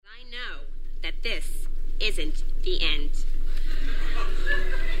this isn't the end.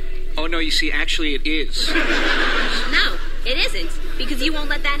 Oh, no, you see, actually it is. No, it isn't, because you won't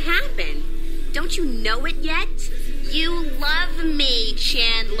let that happen. Don't you know it yet? You love me,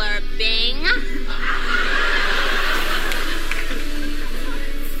 Chandler Bing.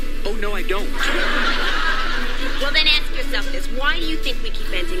 Oh, no, I don't. Well, then ask yourself this. Why do you think we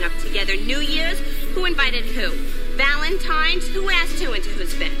keep ending up together? New Year's? Who invited who? Valentine's? Who asked who into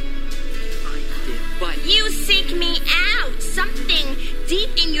whose bed? I did, but... You seek me out. Something deep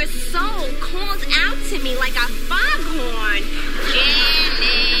in your soul calls out to me like a foghorn.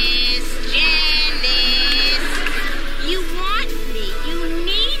 Janice, Janice. You want me. You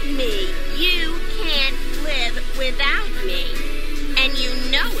need me. You can't live without me. And you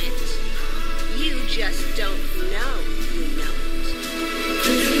know it. You just don't know you know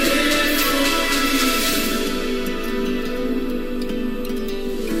it.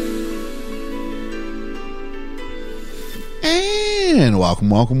 And welcome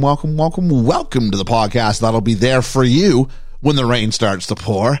to the podcast that'll be there for you when the rain starts to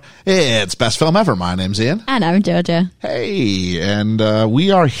pour. It's Best Film Ever. My name's Ian. And I'm Georgia. Hey, and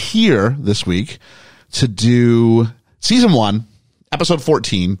we are here this week to do Season 1, Episode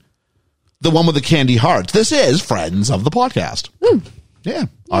 14, the one with the candy hearts. This is Friends of the Podcast. Woo. Yeah,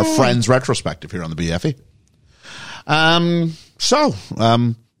 our Friends retrospective here on the BFE.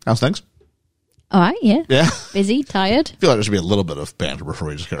 How's things? All right, yeah. Yeah. Busy, tired. I feel like there should be a little bit of banter before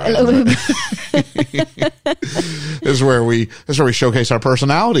we just get A little bit. This is where we showcase our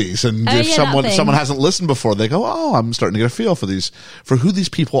personalities, and if someone hasn't listened before, they go, "Oh, I'm starting to get a feel for who these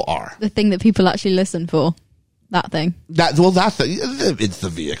people are." The thing that people actually listen for. That thing. That thing. It's the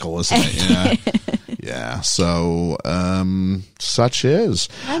vehicle, isn't it? Yeah. Yeah. So, such is.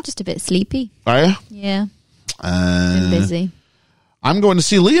 I'm just a bit sleepy. Are you? Yeah. Been busy. I'm going to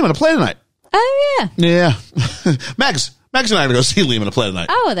see Liam in a play tonight. Oh, yeah. Yeah. Megs and I are going to go see Liam in a play tonight.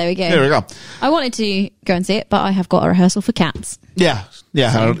 Oh, there we go. There we go. I wanted to go and see it, but I have got a rehearsal for Cats. Yeah.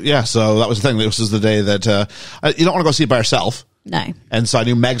 Yeah. So that was the thing. This was the day that you don't want to go see it by yourself. No. And so I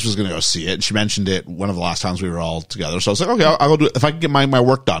knew Megs was going to go see it. She mentioned it one of the last times we were all together. So I was like, okay, I'll go do it. If I can get my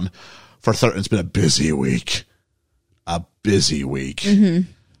work done for Thursday. It's been a busy week. Mm-hmm.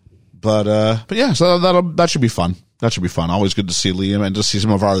 But yeah, so that should be fun. That should be fun. Always good to see Liam and to see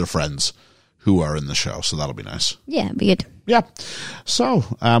some of our other friends who are in the show. So that'll be nice. Yeah, it'll be good. Yeah. So,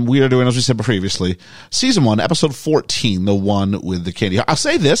 we are doing, as we said previously, Season 1, Episode 14, the one with the candy. I'll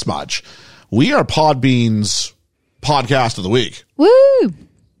say this much. We are Podbean's Podcast of the Week. Woo!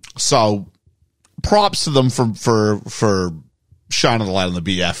 So, props to them for shining the light on the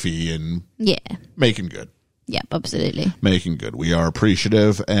BFE and making good. Yep, absolutely. Making good. We are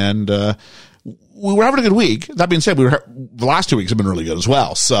appreciative, and we were having a good week. That being said, the last 2 weeks have been really good as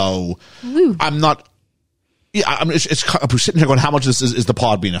well. So, Woo. I'm not. Yeah, I mean, we're sitting here going, how much of this is the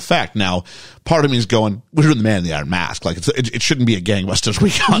Podbean effect? Now, part of me is going, we're doing the Man in the Iron Mask. Like, it shouldn't be a gangbusters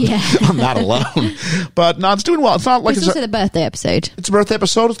week on that alone. But no, it's doing well. It's not like it's also the birthday episode. It's a birthday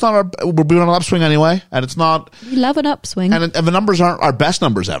episode. It's not we're doing an upswing anyway, and it's not. We love an upswing. And the numbers aren't our best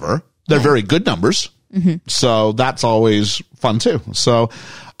numbers ever. They're very good numbers. Mm-hmm. So that's always fun too. So,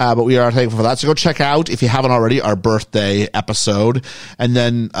 but we are thankful for that. So go check out, if you haven't already, our birthday episode. And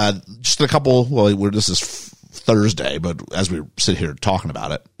then, just a couple, this is Thursday, but as we sit here talking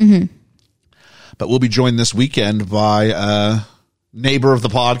about it, but we'll be joined this weekend by neighbor of the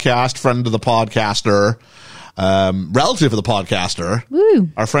podcast, friend of the podcaster, relative of the podcaster. Woo.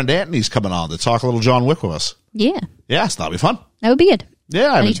 Our friend Anthony's coming on to talk a little John Wick with us. Yeah. Yeah, so that'll be fun. That would be good.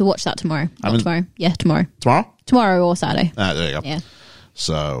 Yeah. I need to watch that tomorrow. Tomorrow. Yeah, tomorrow. Tomorrow? Tomorrow or Saturday. There you go. Yeah.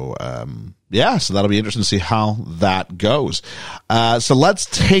 So, so that'll be interesting to see how that goes. So let's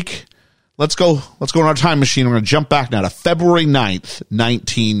go in our time machine. We're going to jump back now to February 9th,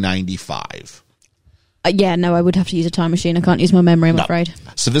 1995. No, I would have to use a time machine. I can't use my memory, I'm afraid.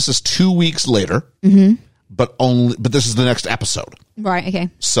 So this is 2 weeks later, but this is the next episode. Right, okay.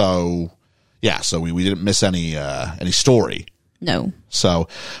 So, so we didn't miss any story. No. So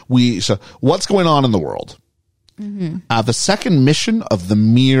what's going on in the world? The second mission of the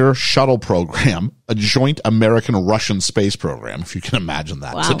Mir shuttle program, a joint American-Russian space program, if you can imagine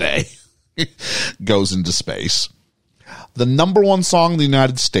that today, goes into space. The number one song in the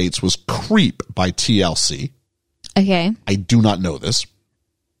United States was Creep by TLC. Okay. I do not know this.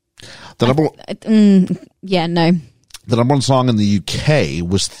 The number one song in the UK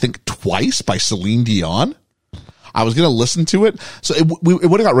was Think Twice by Celine Dion. I was going to listen to it. So it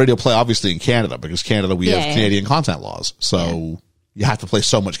would have got radio play, obviously, in Canada, because Canada, we have Canadian content laws. So you have to play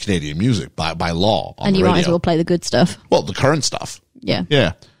so much Canadian music by law on and the you radio. might as well play the good stuff. Well, the current stuff. Yeah.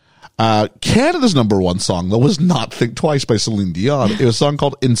 Yeah. Canada's number one song, though, was Not Think Twice by Celine Dion. It was a song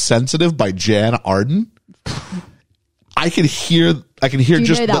called Insensitive by Jan Arden. I can hear just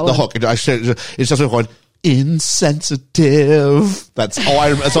the hook. It's just going, insensitive. That's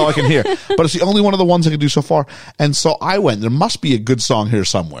all I can hear. But it's the only one of the ones I can do so far. And so I went, there must be a good song here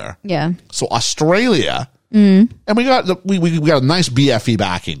somewhere. Yeah. So Australia, and we got a nice BFE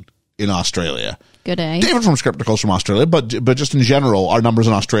backing in Australia. Good, eh? David from Skeptical's from Australia, but just in general, our numbers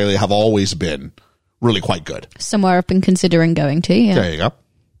in Australia have always been really quite good. Somewhere I've been considering going to, yeah. There you go.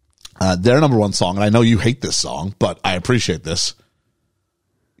 Their number one song, and I know you hate this song, but I appreciate this.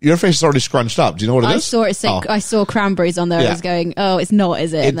 Your face is already scrunched up. Do you know what it is? I saw Cranberries on there. Yeah. I was going, oh, it's not,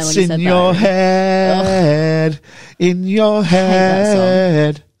 is it? And then It's when you in said your that, head, in your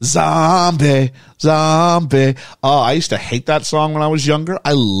head. Zombie. Oh, I used to hate that song when I was younger.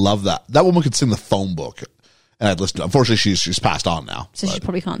 I love that. That woman could sing the phone book. And I'd listen to it. Unfortunately, she's passed on now. so she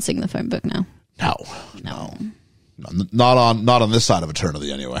probably can't sing the phone book now. No. Not on this side of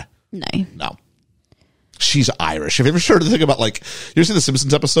eternity anyway. No. She's Irish. Have you ever heard the thing about, like, you ever seen the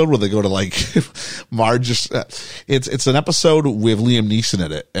Simpsons episode where they go to, like, Marge? It's an episode with Liam Neeson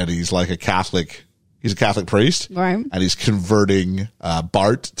in it, and he's like he's a Catholic priest. Right. And he's converting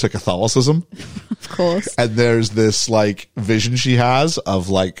Bart to Catholicism. Of course. And there's this, like, vision she has of,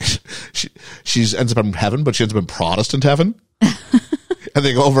 like, she ends up in heaven, but she ends up in Protestant heaven. And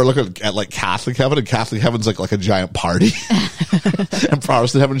they go over and look at like Catholic heaven, and Catholic heaven's like a giant party. And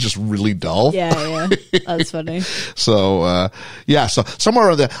Protestant heaven is just really dull. Yeah. That's funny. So, so somewhere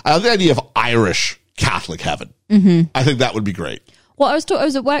around there, I have the idea of Irish Catholic heaven. Mm-hmm. I think that would be great. Well, I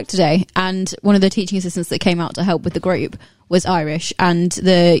was at work today, and one of the teaching assistants that came out to help with the group was Irish, and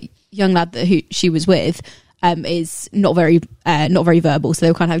the young lad who she was with is not very verbal, so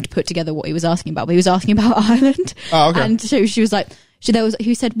they were kind of having to put together what he was asking about. But he was asking about Ireland. Oh, okay. And so she was like,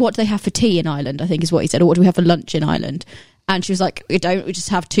 he said, what do they have for tea in Ireland? I think is what he said. Or what do we have for lunch in Ireland? And she was like, we just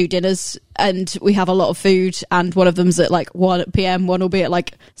have 2 dinners, and we have a lot of food, and one of them's at like 1 p.m, one will be at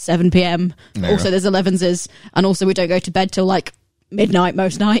like 7 p.m. Also, there's 11s, and also we don't go to bed till like midnight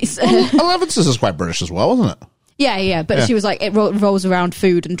most nights. 11s is quite British as well, isn't it? Yeah. But she was like, it rolls around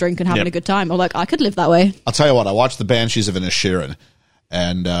food and drink and having a good time. I'm like, I could live that way. I'll tell you what, I watched the Banshees of Inisherin,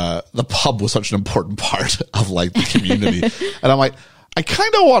 and the pub was such an important part of like the community. And I'm like, I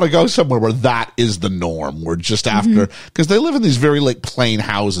kind of want to go somewhere where that is the norm. We're just after, because they live in these very like plain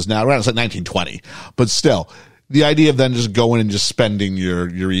houses now. Around it's like 1920, but still, the idea of then just going and just spending your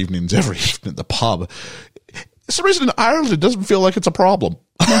evenings every evening at the pub. It's the reason in Ireland it doesn't feel like it's a problem.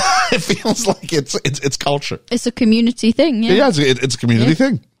 It feels like it's culture. It's a community thing. Yeah, it's a community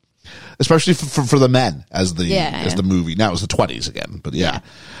thing, especially for the men as the movie. Now it was the 20s again, but yeah.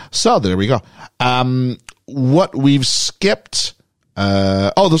 So there we go. What we've skipped.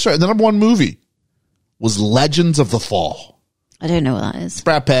 The number one movie was Legends of the Fall. I don't know what that is.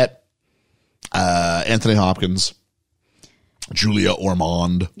 Brad Pitt, Anthony Hopkins, Julia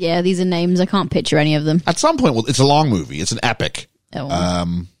Ormond. Yeah, these are names. I can't picture any of them. At some point, it's a long movie. It's an epic.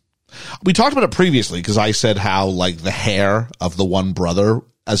 Oh. We talked about it previously because I said how like the hair of the one brother,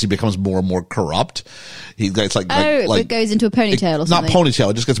 as he becomes more and more corrupt, it goes into a ponytail or something. Not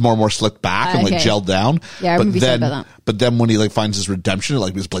ponytail, it just gets more and more slicked back and like gelled down. Yeah, I remember you said about that. But then when he like finds his redemption, it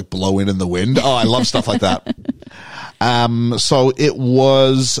like just like blowing in the wind. Oh, I love stuff like that. So it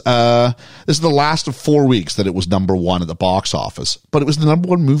was, this is the last of 4 weeks that it was number one at the box office, but it was the number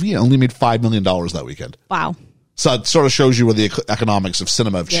one movie and only made $5 million that weekend. Wow. So it sort of shows you where the economics of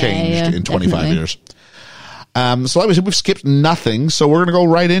cinema have changed in 25 definitely. years. So like we said, we've skipped nothing. So we're going to go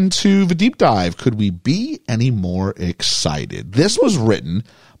right into the deep dive. Could we be any more excited? This was written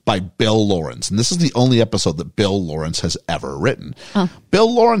by Bill Lawrence, and this is the only episode that Bill Lawrence has ever written. Oh.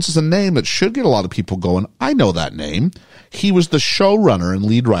 Bill Lawrence is a name that should get a lot of people going, I know that name. He was the showrunner and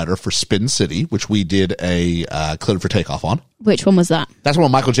lead writer for Spin City, which we did a Cleared for Takeoff on. Which one was that? That's one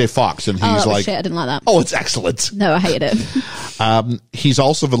with Michael J. Fox, and he's like, shit, I didn't like that. Oh, it's excellent. No, I hated it. He's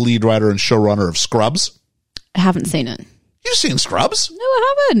also the lead writer and showrunner of Scrubs. I haven't seen it. You've seen Scrubs? No,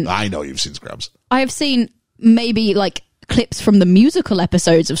 I haven't. I know you've seen Scrubs. I have seen maybe like clips from the musical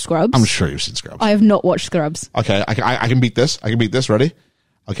episodes of Scrubs. I'm sure you've seen Scrubs. I have not watched Scrubs. Okay, I can beat this. Ready?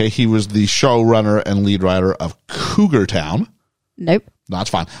 Okay, he was the showrunner and lead writer of Cougar Town. Nope. No, that's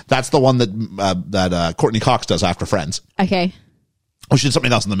fine. That's the one that Courtney Cox does after Friends. Okay. Oh, she did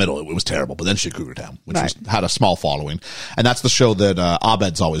something else in the middle. It was terrible, but then she did Cougar Town, which had a small following. And that's the show that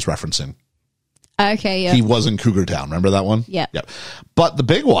Abed's always referencing. Okay, yeah. He was in Cougar Town. Remember that one? Yeah. But the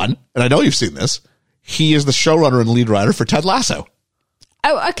big one, and I know you've seen this, he is the showrunner and lead writer for Ted Lasso.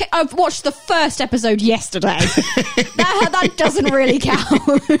 Oh, okay. I've watched the first episode yesterday. that doesn't really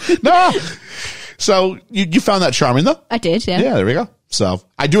count. No. So you found that charming, though? I did, yeah. Yeah, there we go. So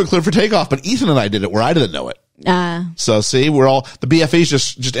I do it clear for takeoff, but Ethan and I did it where I didn't know it. So see, we're all the BFAs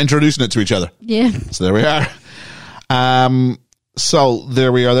just introducing it to each other. Yeah. So there we are. So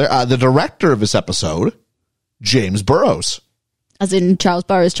there we are. There, the director of this episode, James Burrows. As in Charles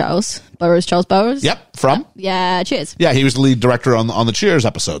Burrows. Yep, from Yeah, Cheers. Yeah, he was the lead director on the Cheers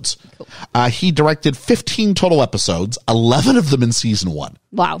episodes. Cool. He directed 15 total episodes, 11 of them in season 1.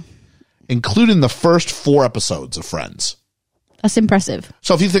 Wow, including the first 4 episodes of Friends. that's impressive.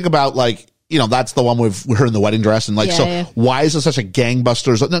 So if you think about that's the one with her in the wedding dress and why is it such a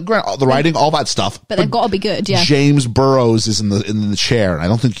gangbusters? The writing, all that stuff, but they've got to be good. Yeah, James Burrows is in the chair, and I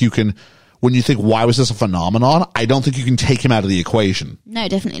don't think you can. When you think, why was this a phenomenon? I don't think you can take him out of the equation. No,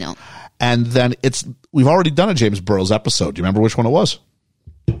 definitely not. And then we've already done a James Burrows episode. Do you remember which one it was?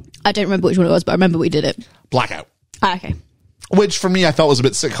 I don't remember which one it was, but I remember we did it. Blackout. Okay. Which for me, I felt was a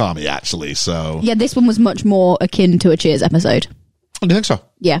bit sitcom-y, actually. So yeah, this one was much more akin to a Cheers episode. Do you think so?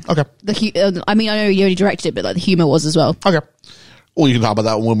 Yeah. Okay. I mean, I know you only directed it, but the humor was as well. Okay. Well, you can talk about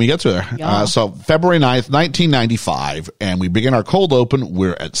that when we get to there. Yeah. So February 9th, 1995, and we begin our cold open.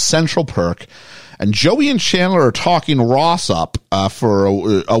 We're at Central Perk, and Joey and Chandler are talking Ross up for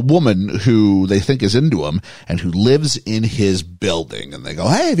a woman who they think is into him and who lives in his building. And they go,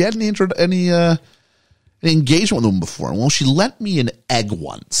 hey, have you had any engagement with a woman before? Well, she lent me an egg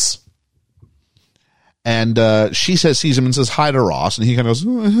once. And she sees him and says hi to Ross, and he kind of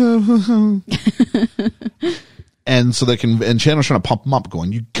goes, and so and Chandler's trying to pump him up,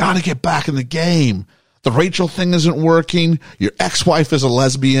 going, you got to get back in the game. The Rachel thing isn't working. Your ex-wife is a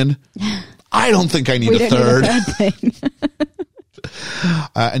lesbian. I don't think I need a third. thing.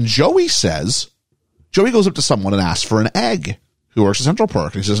 And Joey goes up to someone and asks for an egg who works at Central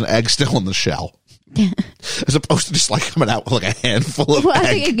Perk, and he says an egg still in the shell. As opposed to just coming out with a handful of egg.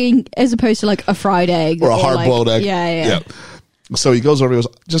 I think as opposed to a fried egg. Or a hard-boiled egg. Yeah. So he goes over and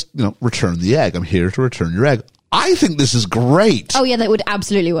goes, just, return the egg. I'm here to return your egg. I think this is great. Oh, yeah, that would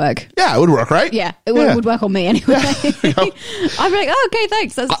absolutely work. Yeah, it would work, right? Yeah, it would work on me anyway. I'd be like, oh, okay,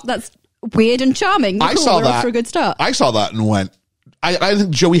 thanks. That's weird and charming. I cool. saw We're that. off for a good start. I saw that and went, I didn't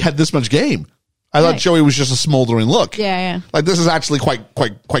think Joey had this much game. I thought Joey was just a smoldering look. Yeah. This is actually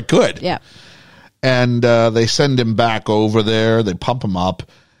quite good. Yeah. And they send him back over there. They pump him up.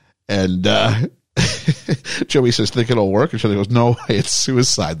 And Joey says, think it'll work? And Joey goes, no way, it's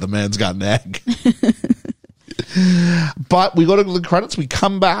suicide. The man's got an egg. But we go to the credits, we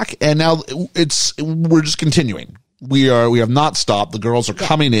come back, and now we're just continuing. We have not stopped. The girls are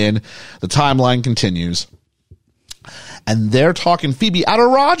coming in. The timeline continues. And they're talking Phoebe out of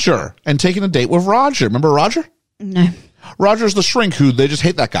Roger and taking a date with Roger. Remember Roger? No. Roger's the shrink who they just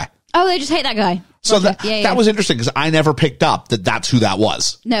hate that guy. Oh, they just hate that guy. So Roger. that was interesting because I never picked up that that's who that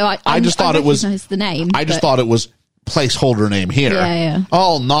was. No, I just thought it was the name. I just thought it was placeholder name here. Yeah.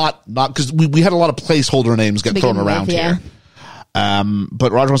 Oh, not because we had a lot of placeholder names get thrown around here.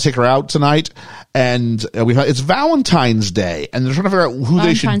 But Roger wants to take her out tonight, and it's Valentine's Day, and they're trying to figure out who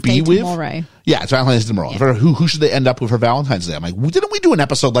they should be with. Tomorrow. Yeah, it's Valentine's Day tomorrow. Yeah. Who should they end up with for Valentine's Day? I'm like, didn't we do an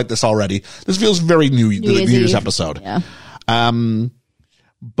episode like this already? This feels very New Year's episode. Yeah.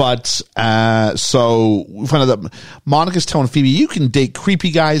 But so we find out that Monica's telling Phoebe, you can date creepy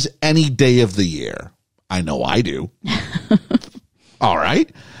guys any day of the year. I know I do. All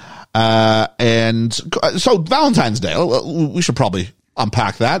right. And so Valentine's Day, we should probably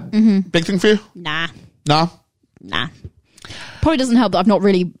unpack that. Mm-hmm. Big thing for you? Nah. No? Nah. Probably doesn't help that I've not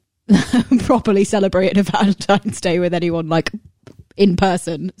really properly celebrated a Valentine's Day with anyone in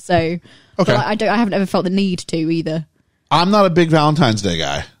person. So okay. I haven't ever felt the need to either. I'm not a big Valentine's Day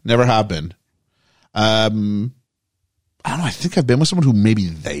guy. Never have been. I don't know. I think I've been with someone who maybe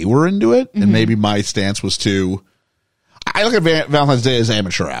they were into it, and maybe my stance was too. I look at Valentine's Day as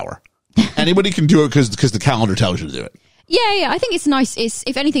amateur hour. Anybody can do it because the calendar tells you to do it. Yeah. I think it's nice.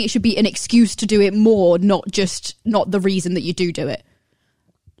 If anything, it should be an excuse to do it more, not the reason that you do it.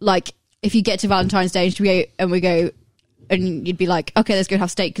 If you get to Valentine's Day and we go. And you'd be like, okay, let's go have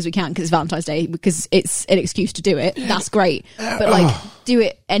steak because we can, because it's Valentine's Day, because it's an excuse to do it. That's great. But do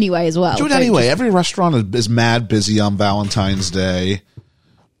it anyway as well. Do it anyway. Every restaurant is mad busy on Valentine's Day.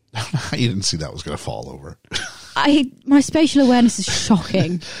 I don't know how you didn't see that was going to fall over. My spatial awareness is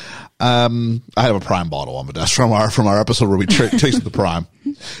shocking. I have a Prime bottle on my desk from our episode where we tasted the Prime.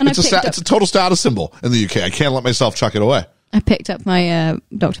 And it's a total status symbol in the UK. I can't let myself chuck it away. I picked up my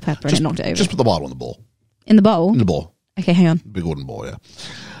Dr. Pepper and knocked it over. Just put the bottle in the bowl. In the bowl? In the bowl. Okay, hang on. Big wooden bowl, yeah.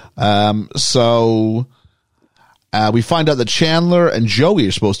 So We find out that Chandler and Joey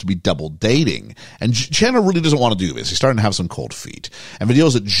are supposed to be double dating. And Chandler really doesn't want to do this. He's starting to have some cold feet. And the deal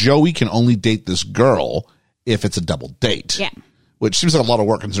is that Joey can only date this girl if it's a double date. Yeah. Which seems like a lot of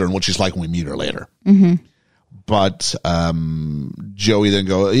work considering what she's like when we meet her later. But Joey then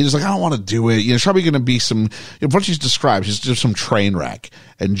he's like, I don't want to do it. It's probably going to be what she's described, she's just some train wreck.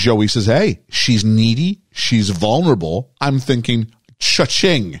 And Joey says, hey, she's needy. She's vulnerable. I'm thinking,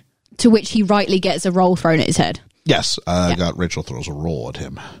 cha-ching. To which he rightly gets a roll thrown at his head. Yes, Rachel throws a roll at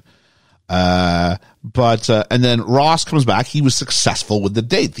him. And then Ross comes back. He was successful with the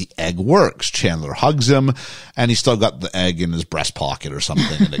date. The egg works. Chandler hugs him, and he's still got the egg in his breast pocket or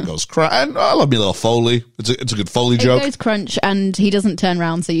something, and it goes crunch. And I love me a little Foley. It's a good Foley joke. It goes crunch, and he doesn't turn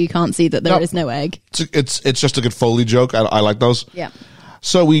around, so you can't see that there is no egg. It's just a good Foley joke. I like those. Yeah.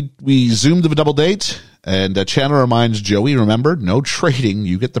 So we zoomed the double date, and Chandler reminds Joey, remember, no trading.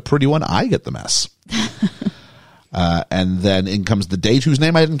 You get the pretty one, I get the mess. And then in comes the date whose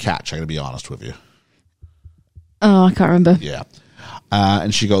name I didn't catch. I gotta be honest with you. Oh, I can't remember. Yeah.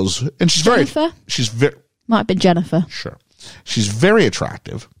 And she goes, and she's Jennifer? Might have been Jennifer. Sure. She's very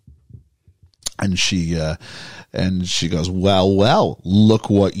attractive. And she goes, well, look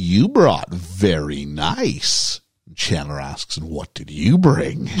what you brought. Very nice. Chandler asks, and what did you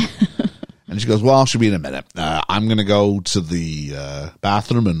bring? And she goes, well, she'll be in a minute. I'm going to go to the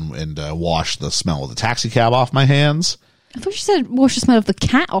bathroom and wash the smell of the taxi cab off my hands. I thought you said wash the smell of the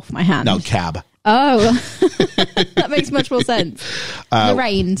cat off my hands. No, cab. Oh, that makes much more sense.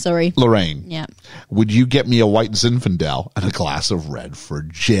 Lorraine. Yeah. Would you get me a white Zinfandel and a glass of red for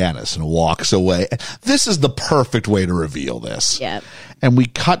Janice? And walks away. This is the perfect way to reveal this. Yeah. And we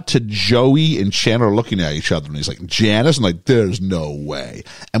cut to Joey and Chandler looking at each other, and he's like, Janice? And like, there's no way.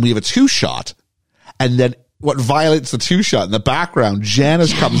 And we have a 2-shot, and then what violates the 2-shot in the background,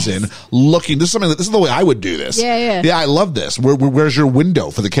 Janice comes in looking, this is the way I would do this. Yeah. Yeah, I love this. Where's your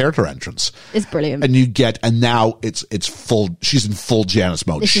window for the character entrance? It's brilliant. And now it's full, she's in full Janice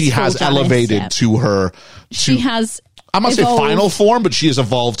mode. She has Janice, elevated to her. She has, I'm not say final form, but she has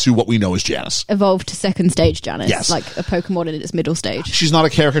evolved to what we know as Janice. Evolved to second stage Janice. Yes. Like a Pokemon in its middle stage. She's not a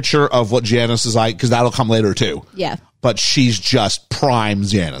caricature of what Janice is like, because that'll come later too. Yeah. But she's just prime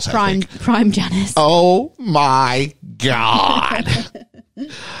Janice, I think. Prime Janice. Oh my God.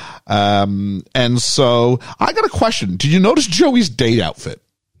 And so I got a question. Did you notice Joey's date outfit?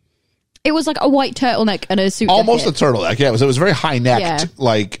 It was like a white turtleneck and a suit Almost jacket. a turtleneck. Yeah, it was very high necked, Yeah.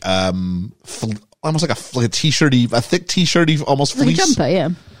 like almost like a t-shirty, a thick t-shirty, almost Like fleece a jumper, yeah.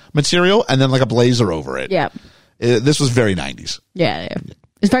 material, and then like a blazer over it. Yeah. This was very 90s. Yeah.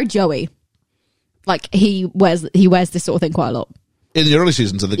 It's very Joey. Like he wears this sort of thing quite a lot. In the early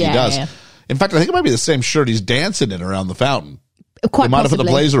seasons, I think he does. Yeah. In fact, I think it might be the same shirt he's dancing in around the fountain. Quite They might have put the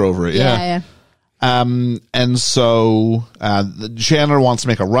possibly. blazer over it. Yeah. And so Chandler wants to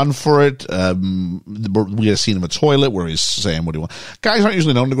make a run for it. We had a scene in the toilet where he's saying, what do you want? Guys aren't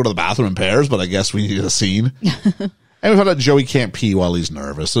usually known to go to the bathroom in pairs, but I guess we need a scene. And we found out Joey can't pee while he's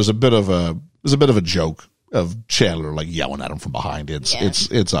nervous. There's a bit of a joke of Chandler like yelling at him from behind. It's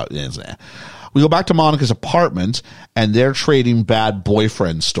We go back to Monica's apartment, and they're trading bad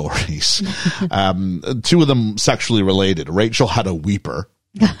boyfriend stories. 2 of them sexually related. Rachel had a weeper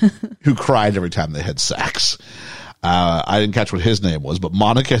who cried every time they had sex. I didn't catch what his name was, but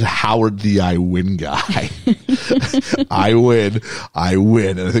Monica had Howard the I win guy. I win.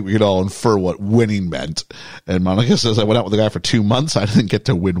 And I think we could all infer what winning meant. And Monica says, I went out with the guy for 2 months. I didn't get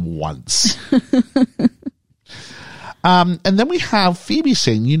to win once. And then we have Phoebe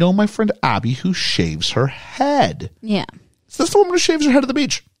saying, my friend Abby who shaves her head. Yeah. Is this the woman who shaves her head at the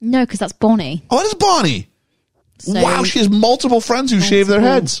beach? No, because that's Bonnie. Oh, it is Bonnie. So Wow, she has multiple friends who shave their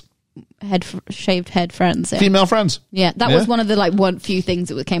heads. Shaved head friends. Yeah. Female friends. Yeah, that was one of the few things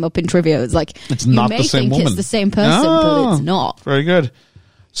that came up in trivia. It's like It's not you the may same think woman. it's the same person, but it's not. Very good.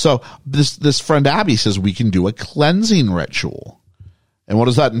 So this friend Abby says we can do a cleansing ritual. And what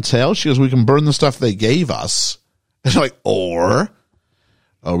does that entail? She goes, we can burn the stuff they gave us. And I'm like, or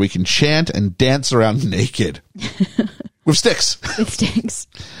we can chant and dance around naked with sticks. With sticks.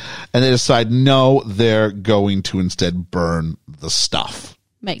 And they decide, no, they're going to instead burn the stuff.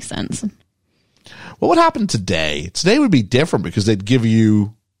 Makes sense. What would happen today? Today would be different because they'd give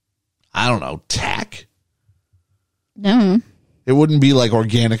you, I don't know, tech. No. It wouldn't be like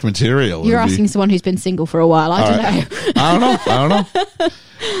organic material. You're asking someone who's been single for a while. I don't know. I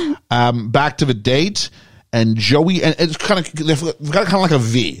don't know. Back to the date. And Joey, and it's they've got kind of like a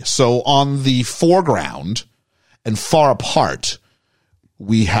V. So on the foreground and far apart,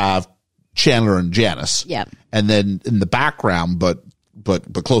 we have Chandler and Janice. Yeah. And then in the background, but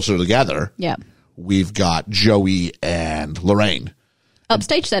closer together, Yeah. we've got Joey and Lorraine.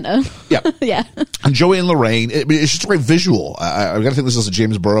 Upstage center. Yeah. Yeah. And Joey and Lorraine, it's just a great visual. I got to think this is a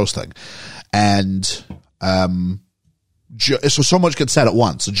James Burrows thing. And so much gets said at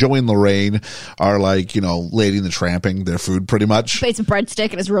once. So Joey and Lorraine are like, Lady and the Tramping their food pretty much. But it's a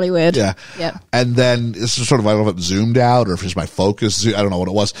breadstick and it's really weird. Yeah. Yeah. And then this is sort of, I don't know if it zoomed out or if it's my focus. I don't know what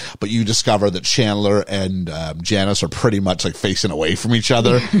it was. But you discover that Chandler and Janice are pretty much like facing away from each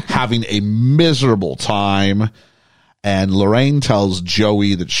other, having a miserable time. And Lorraine tells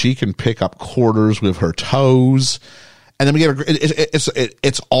Joey that she can pick up quarters with her toes. And then we get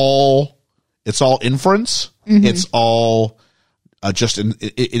it's all inference. Mm-hmm. It's all just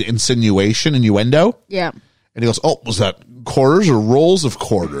insinuation, innuendo. Yeah. And he goes, "Oh, was that quarters or rolls of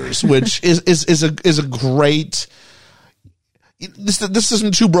quarters?" Which is a great. This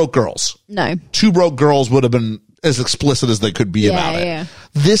isn't Two Broke Girls. No. Two Broke Girls would have been as explicit as they could be about it. Yeah.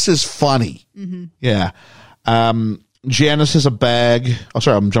 This is funny. Mm-hmm. Yeah. Janice has a bag. Oh,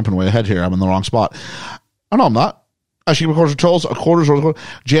 sorry, I'm jumping way ahead here. I'm in the wrong spot. Oh, no, I'm not. She can quarters.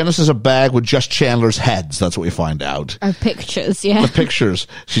 Janice has a bag with just Chandler's heads. That's what we find out. Oh, pictures, yeah. The pictures.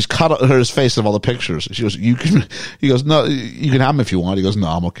 She's cut his face of all the pictures. She goes, he goes, "No, you can have them if you want." He goes, "No,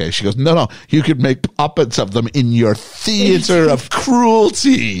 I'm okay." She goes, No, you could make puppets of them in your theater of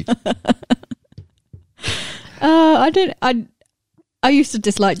cruelty. I used to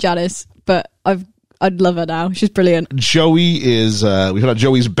dislike Janice, but I'd love her now. She's brilliant. Joey is, we found out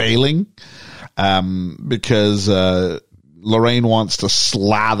Joey's bailing. Because Lorraine wants to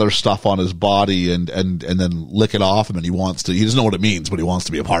slather stuff on his body and then lick it off him, and he doesn't know what it means, but he wants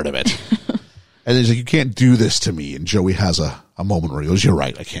to be a part of it. And he's like, "You can't do this to me." And Joey has a moment where he goes, "You're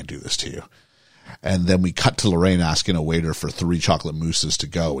right, I can't do this to you." And then we cut to Lorraine asking a waiter for 3 chocolate mousses to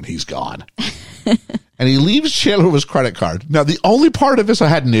go, and he's gone. And he leaves Chandler with his credit card. Now, the only part of this I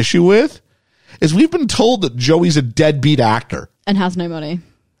had an issue with is we've been told that Joey's a deadbeat actor. And has no money.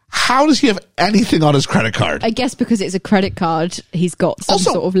 How does he have anything on his credit card? I guess because it's a credit card, he's got some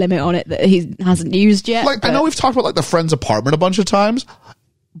sort of limit on it that he hasn't used yet. I know we've talked about the Friends apartment a bunch of times,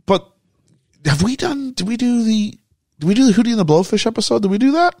 but did we do the Hootie and the Blowfish episode? Did we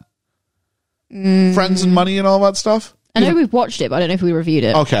do that? Friends and money and all that stuff? I know we've watched it, but I don't know if we reviewed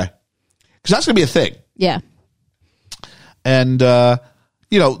it. Okay. Because that's going to be a thing. Yeah. And,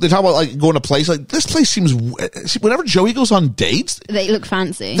 they talk about going to a place like this place seems, whenever Joey goes on dates, they look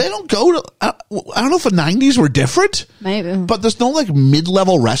fancy. They don't go to, I don't know if the 90s were different. Maybe. But there's no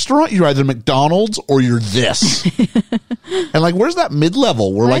mid-level restaurant. You're either McDonald's or you're this. And where's that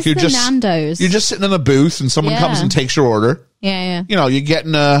mid-level where where's you're the just, Nando's? You're just sitting in a booth and someone comes and takes your order. Yeah. You're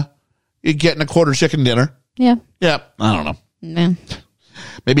getting a quarter chicken dinner. Yeah. Yeah. I don't know. Yeah.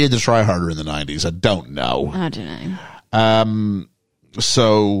 Maybe you had to try harder in the 90s. I don't know. I don't know.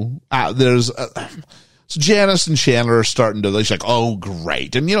 So there's so Janice and Chandler are starting to, she's like, "Oh,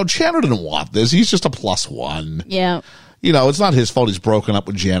 great." And Chandler didn't want this. He's just a +1. Yeah. It's not his fault he's broken up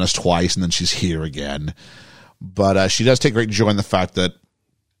with Janice twice and then she's here again. But she does take great joy in the fact that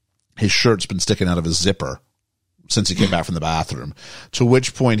his shirt's been sticking out of his zipper since he came back from the bathroom. To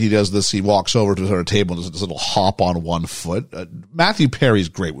which point he does this. He walks over to her table and does this little hop on one foot. Matthew Perry's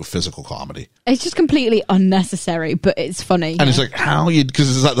great with physical comedy. It's just completely unnecessary, but it's funny. And it's like, how you,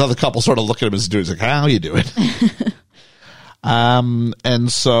 because the other couple sort of look at him as doing, it's like, how you doing? And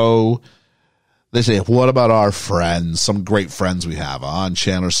so they say, "What about our friends? Some great friends we have." And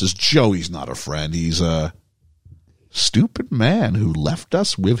Chandler says, "Joey's not a friend. He's a stupid man who left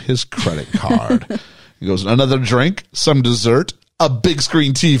us with his credit card." He goes, "Another drink, some dessert, a big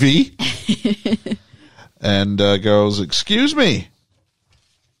screen TV." And goes, "Excuse me."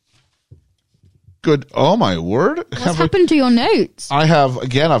 Good. Oh, my word. What's happened to your notes?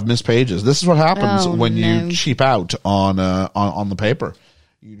 I've missed pages. This is what happens when you cheap out on the paper.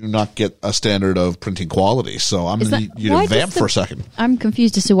 You do not get a standard of printing quality. So I'm going to need you to vamp for a second. I'm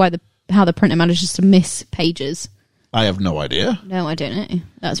confused as to how the printer manages to miss pages. I have no idea. No, I don't know.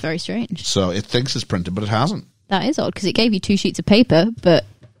 That's very strange. So it thinks it's printed, but it hasn't. That is odd because it gave you 2 sheets of paper, but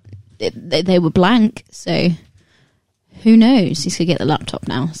they were blank. So who knows? He's going to get the laptop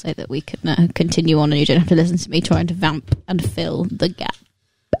now so that we can continue on and you don't have to listen to me trying to vamp and fill the gap.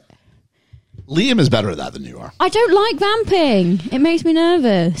 Liam is better at that than you are. I don't like vamping. It makes me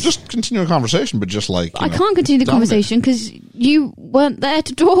nervous. Just continue a conversation, but just I can't continue the conversation because you weren't there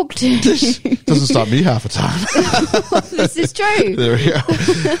to talk to. This doesn't stop me half the time. This is true. There we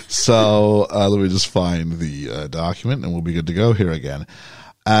go. So let me just find the document and we'll be good to go here again.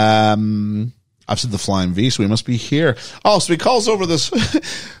 I've said the Flying V, so we must be here. Oh, so he calls over this.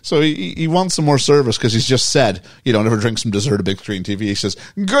 So he wants some more service because he's just said, never drink some dessert, a big screen TV. He says,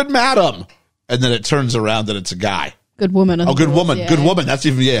 "Good madam." And then it turns around that it's a guy. Good woman. Oh, good woman. Yeah. Good woman. That's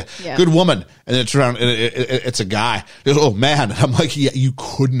even, yeah. Yeah. Good woman. And then it's around, it's a guy. He goes, oh, man. And I'm like, yeah, you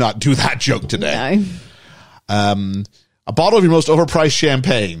could not do that joke today. No. A bottle of your most overpriced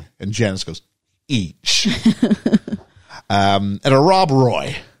champagne. And Janice goes, each. And a Rob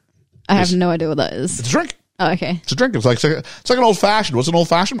Roy. I have no idea what that is. It's a drink. Oh, okay. It's a drink. It's like an old fashioned. What's an old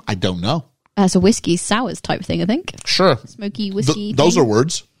fashioned? I don't know. It's a whiskey sours type thing, I think. Sure. Smoky whiskey. Those are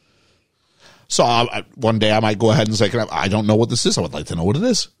words. So one day I might go ahead and say, I don't know what this is. I would like to know what it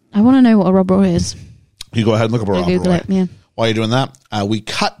is. I want to know what a Rob Roy is. You go ahead and look up a Rob Google Roy. it, yeah. While you're doing that, we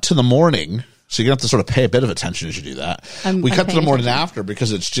cut to the morning. So you're going to have to sort of pay a bit of attention as you do that. We cut to the morning after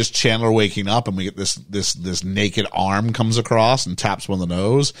because it's just Chandler waking up and we get this naked arm comes across and taps him on the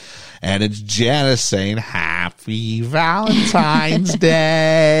nose. And it's Janice saying, Happy Valentine's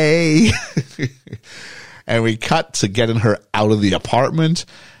Day. And we cut to getting her out of the apartment.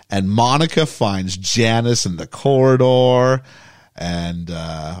 And Monica finds Janice in the corridor and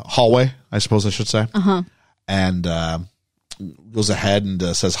hallway, I suppose I should say. Uh-huh. And goes ahead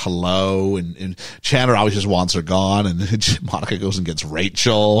and says hello. And Chandler always just wants her gone. And Monica goes and gets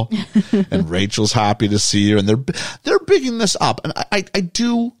Rachel. And Rachel's happy to see her. And they're bigging this up. And I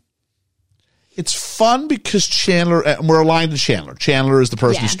do. It's fun because Chandler, and we're aligned to Chandler. Chandler is the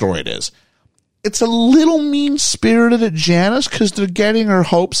person whose story it is. It's a little mean-spirited at Janice because they're getting her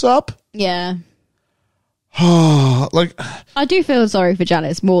hopes up. Yeah. Like, I do feel sorry for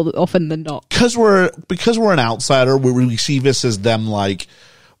Janice more often than not. Because we're an outsider, we see this as them, like,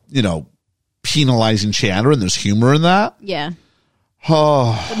 penalizing Chandler, and there's humor in that. Yeah.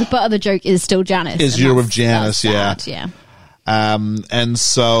 Oh. But the joke is still Janice. You're with Janice, yeah. Yeah. And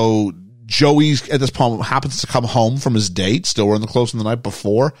so Joey's at this point happens to come home from his date, still wearing the clothes from the night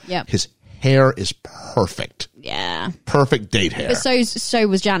before. Yep. His hair is perfect. Yeah. Perfect date hair. But so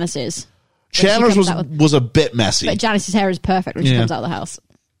was Janice's. Chandler's was a bit messy. But Janice's hair is perfect when she comes out of the house.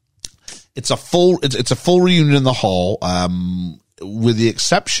 It's a full reunion in the hall, with the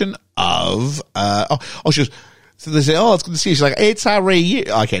exception of she goes. So they say, "Oh, it's good to see you." She's like, "It's a reunion."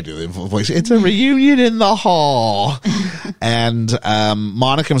 I can't do the voice. It's a reunion in the hall, and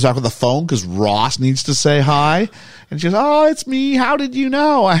Monica comes back with the phone because Ross needs to say hi, and she goes, "Oh, it's me. How did you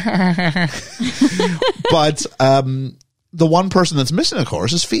know?" But the one person that's missing, of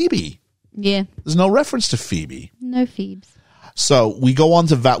course, is Phoebe. Yeah. There's no reference to Phoebe. No Phoebes. So we go on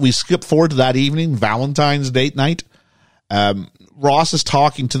to we skip forward to that evening, Valentine's date night. Ross is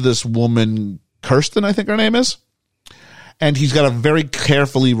talking to this woman, Kirsten, I think her name is. And he's got a very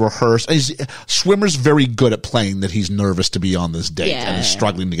carefully rehearsed. Swimmer's very good at playing that he's nervous to be on this date and is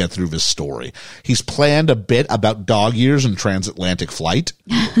struggling to get through this story. He's planned a bit about dog years and transatlantic flight.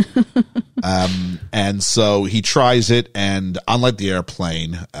 And so he tries it, and unlike the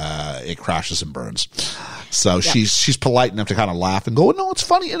airplane, it crashes and burns. So she's polite enough to kind of laugh and go, "No, it's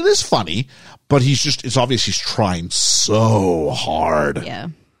funny. It is funny." But it's obvious he's trying so hard. Yeah.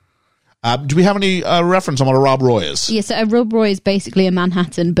 Do we have any reference on what a Rob Roy is? Yeah, so a Rob Roy is basically a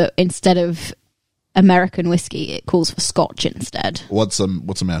Manhattan, but instead of American whiskey, it calls for Scotch instead. What's a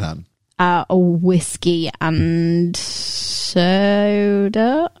Manhattan? A whiskey and soda,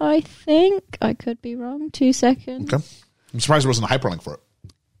 I think. I could be wrong. 2 seconds. Okay. I'm surprised there wasn't a hyperlink for it.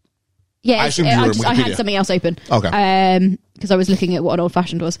 Yeah, I assumed you were in I had Wikipedia. something else open. Okay. Because I was looking at what an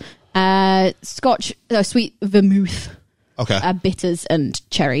old-fashioned was. Scotch, sweet vermouth, Okay. bitters and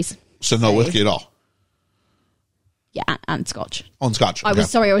cherries. So no whiskey at all? Yeah, and Scotch. On Scotch. I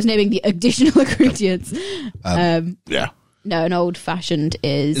was naming the additional ingredients. Yeah. No, an old-fashioned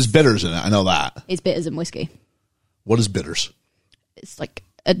is... There's bitters in it. I know that. It's bitters and whiskey. What is bitters? It's like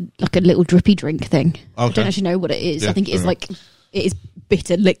a little drippy drink thing. I Okay. don't actually know what it is. Yeah, I think it is fair it is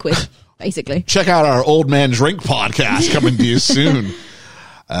bitter liquid, basically. Check out our Old Man Drink podcast coming to you soon.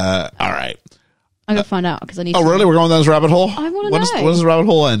 All right. I'm going to find out because I need Oh, to really? We're going down this rabbit hole? I wanna When know. does the rabbit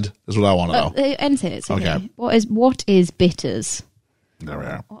hole end? Is what I want to know. It ends here. It's okay. Okay. What is bitters? There we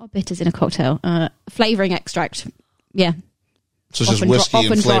are. What are bitters in a cocktail? Flavouring extract. Yeah. So it's just whiskey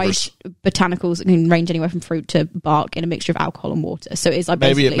and flavors. Dried botanicals that can range anywhere from fruit to bark in a mixture of alcohol and water. So it's like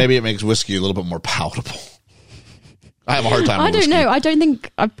Maybe basically... it makes whiskey a little bit more palatable. I have a hard time with I don't whiskey. know. I don't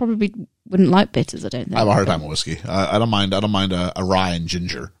think... I probably wouldn't like bitters, I don't think. I have a hard time with whiskey. I don't mind a rye and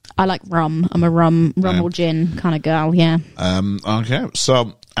ginger. I like rum. I'm a rum or gin kind of girl, yeah. Okay.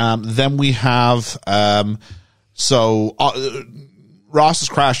 So then we have Ross has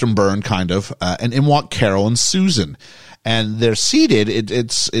crashed and burned, kind of, and in walk Carol and Susan. And they're seated.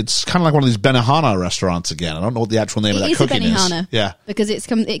 It's kind of like one of these Benihana restaurants again. I don't know what the actual name of that cooking is. Benihana. Yeah, Because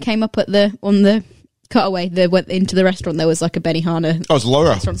it came up on the cut away. They went into the restaurant. There was like a Benihana Oh, it's a logo.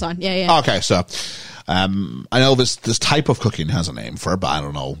 restaurant sign. Yeah. Okay, so I know this type of cooking has a name for it, but I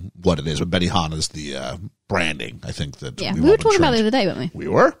don't know what it is. But Benihana is the branding, I think, that Yeah, we were talking about it the other day, weren't we? We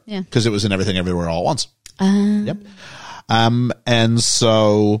were? Yeah. Because it was in Everything Everywhere All at Once. Yep. And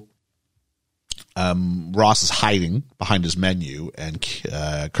so Ross is hiding behind his menu, and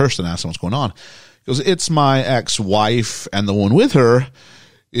Kirsten asks him what's going on. He goes, it's my ex-wife, and the one with her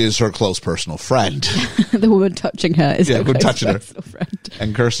is her close personal friend. The woman touching her is her close touching her. personal friend.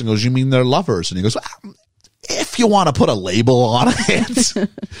 And Kirsten goes, you mean they're lovers? And he goes, if you want to put a label on it.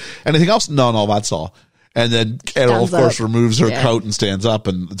 Anything else? No, that's all. And then Carol, Stands of course, up. removes her coat and stands up,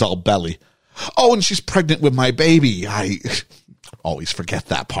 and it's all belly. Oh, and she's pregnant with my baby. I always forget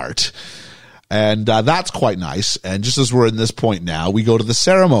that part. And that's quite nice. And just as we're in this point now, we go to the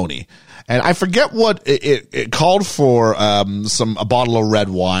ceremony. And I forget what it called for, a bottle of red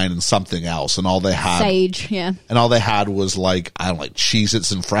wine and something else. And all they had, Sage, yeah. and all they had was like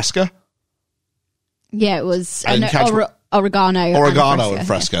Cheez-Its and Fresca. Yeah, it was I didn't catch what- oregano. Oregano and and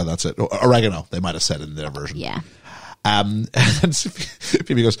Fresca, that's it. Oregano, they might have said in their version. Yeah. And then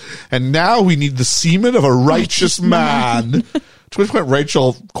Phoebe goes, and now we need the semen of a righteous man. To which point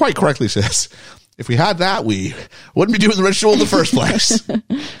Rachel quite correctly says, if we had that, we wouldn't be doing the ritual in the first place.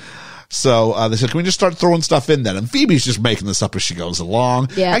 So they said, can we just start throwing stuff in then? And Phoebe's just making this up as she goes along.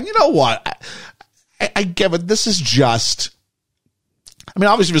 Yeah. And you know what? I get it. This is just, I mean,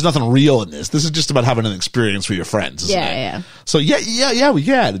 obviously there's nothing real in this. This is just about having an experience with your friends. Isn't it? Yeah. So we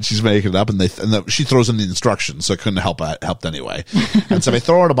get it. She's making it up, and she throws in the instructions, so it couldn't helped anyway. And so they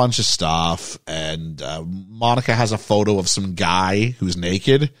throw in a bunch of stuff, and Monica has a photo of some guy who's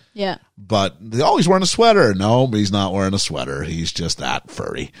naked. Yeah. But he's wearing a sweater. No, he's not wearing a sweater. He's just that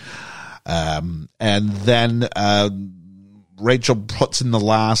furry. And then Rachel puts in the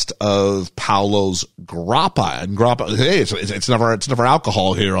last of Paolo's grappa, and grappa. Hey, it's never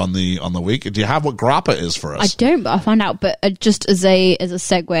alcohol here on the week. Do you have what grappa is for us? I don't, but I'll find out. But just as a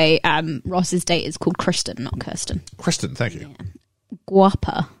segue, Ross's date is called Kristen, not Kirsten. Kristen, thank you. Yeah.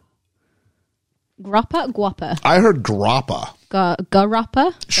 Guapa. Guapa. I heard grappa.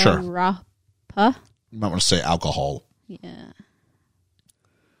 Garappa. Sure. Garappa. You might want to say alcohol. Yeah.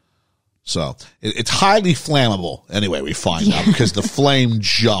 So it's highly flammable. Anyway, we find out because the flame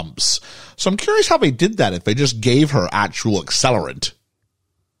jumps. So I'm curious how they did that. If they just gave her actual accelerant.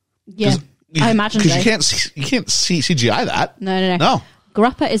 Yeah. I imagine because so. you can't see CGI that. No.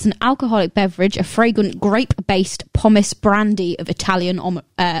 Grappa is an alcoholic beverage, a fragrant grape-based pomace brandy of Italian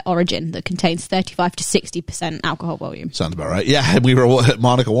origin that contains 35 to 60% alcohol volume. Sounds about right. Yeah,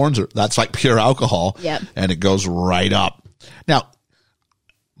 Monica warns her. That's like pure alcohol. Yep. And it goes right up. Now,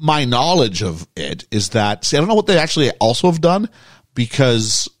 my knowledge of it is that, I don't know what they actually also have done,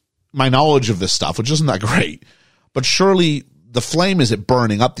 because my knowledge of this stuff, which isn't that great, but surely the flame is it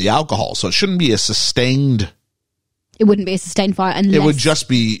burning up the alcohol, so it shouldn't be a sustained. It wouldn't be a sustained fire unless it would just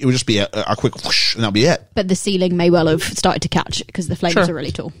be a quick whoosh, and that'll be it. But the ceiling may well have started to catch because the flames are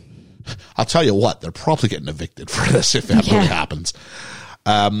really tall. I'll tell you what, they're probably getting evicted for this if that really happens.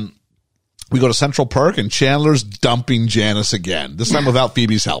 We go to Central Perk, and Chandler's dumping Janice again. This time without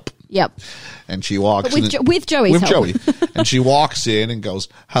Phoebe's help. Yep. And she walks with Joey's help. Joey. And she walks in and goes,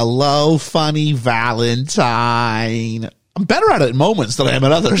 hello, funny Valentine. I'm better at it in moments than I am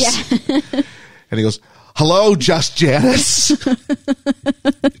at others. Yeah. And he goes, hello, just Janice.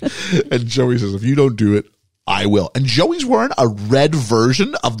 And Joey says, if you don't do it, I will. And Joey's wearing a red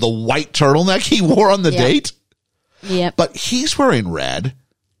version of the white turtleneck he wore on the date. Yep. But he's wearing red.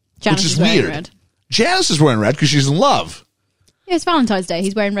 Janice which is wearing weird. red. Janice is wearing red because she's in love. Yeah, it's Valentine's Day.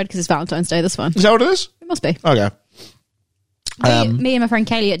 He's wearing red because it's Valentine's Day. That's fine. Is that what it is? It must be. Okay. Me and my friend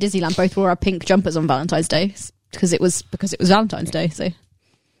Kaylee at Disneyland both wore our pink jumpers on Valentine's Day because it was Valentine's Day. So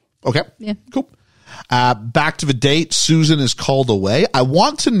okay. Yeah. Cool. Back to the date. Susan is called away. I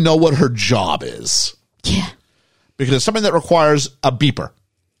want to know what her job is. Yeah. Because it's something that requires a beeper.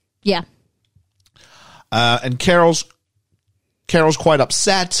 Yeah. And Carol's quite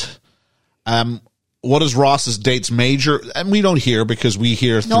upset. What is Ross's date's major? And we don't hear because we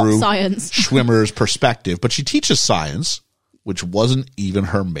hear Not through science. Schwimmer's perspective. But she teaches science, which wasn't even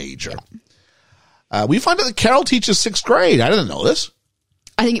her major. We find out that Carol teaches 6th grade. I didn't know this.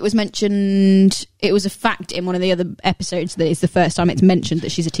 I think it was mentioned, it was a fact in one of the other episodes that it's the first time it's mentioned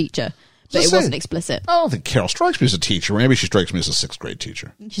that she's a teacher. But it wasn't explicit. I don't think Carol strikes me as a teacher. Maybe she strikes me as a 6th grade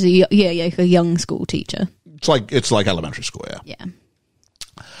teacher. She's a young school teacher. It's like elementary school, yeah. Yeah.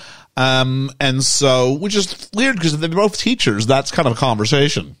 And so, which is weird because they're both teachers. That's kind of a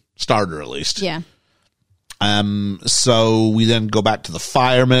conversation starter, at least. Yeah. So we then go back to the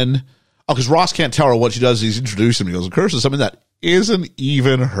firemen. because Ross can't tell her what she does. He's introducing him. He goes, curse is something that isn't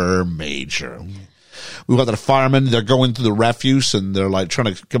even her major. We've got the firemen. They're going through the refuse and they're like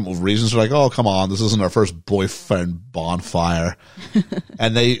trying to come up with reasons. They're like, oh, come on. This isn't our first boyfriend bonfire.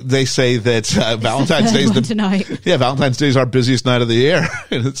 And they say that Valentine's Day is Valentine's Day is our busiest night of the year.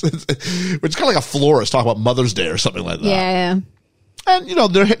 And it's kind of like a florist talking about Mother's Day or something like that. Yeah.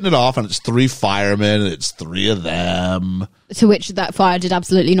 And, they're hitting it off and it's 3 firemen and it's 3 of them. To which that fire did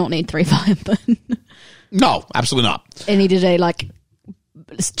absolutely not need 3 firemen. No, absolutely not. It needed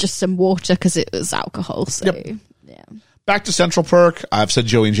just some water because it was alcohol. So, yeah. Back to Central Perk. I've said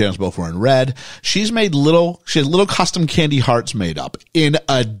Joey and Janice both were in red. She had little custom candy hearts made up in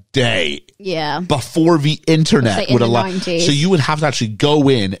a day. Yeah. Before the internet would allow. 90s. So you would have to actually go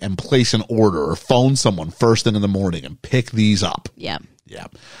in and place an order or phone someone first thing in the morning and pick these up. Yeah. Yeah.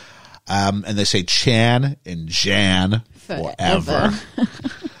 And they say Chan and Jan forever.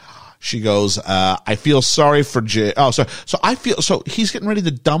 She goes, I feel sorry for Jay. Oh, sorry. So he's getting ready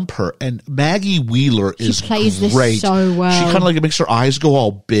to dump her, and Maggie Wheeler is plays great. This so well. She kind of makes her eyes go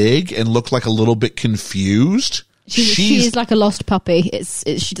all big and look like a little bit confused. She is like a lost puppy.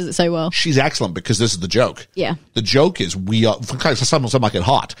 She does it so well. She's excellent because this is the joke. Yeah. The joke is something might get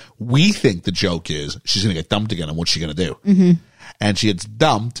hot. We think the joke is she's going to get dumped again, and what's she going to do? Mm-hmm. And she gets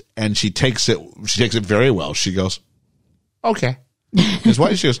dumped, and she takes it very well. She goes, okay. That's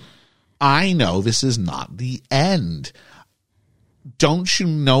why she goes, I know this is not the end. Don't you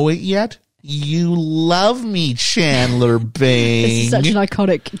know it yet? You love me, Chandler Bing. This is such an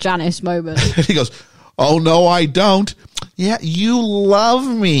iconic Janice moment. And he goes, oh, no, I don't. Yeah, you love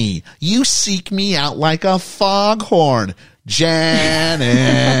me. You seek me out like a foghorn. Janice.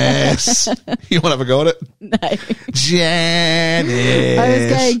 You want to have a go at it? No. Janice. I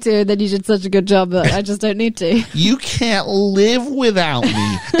was going to, and then you did such a good job that I just don't need to. You can't live without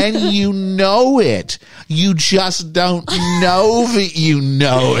me, and you know it. You just don't know that you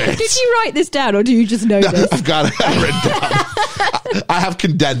know it. Did you write this down, or do you just know this? I've got it written down. I have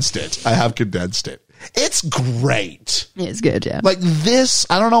condensed it. It's great. It's good, yeah. Like this,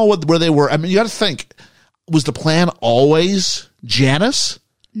 I don't know where they were. I mean, you got to think, was the plan always Janice?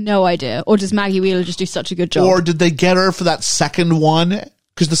 No idea. Or does Maggie Wheeler just do such a good job? Or did they get her for that second one?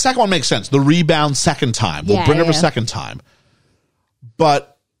 Because the second one makes sense. The rebound second time. We'll bring her a second time.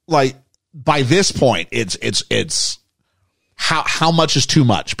 But like by this point, it's how much is too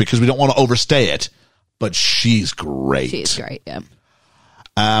much, because we don't want to overstay it. But she's great. She's great, yeah.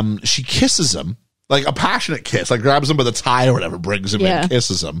 She kisses him, like a passionate kiss, like grabs him by the tie or whatever, brings him in,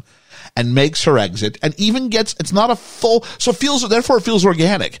 kisses him, and makes her exit, and even gets, it's not a full, so it feels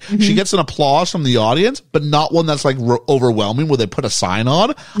organic. Mm-hmm. She gets an applause from the audience, but not one that's like overwhelming where they put a sign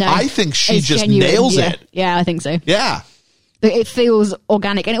on. No, I think she just genuine, nails it. Yeah, I think so. Yeah. It feels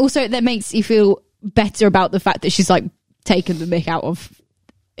organic, and also that makes you feel better about the fact that she's like taken the mick out of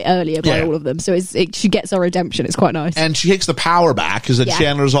earlier by all of them. So she gets her redemption. It's quite nice. And she takes the power back because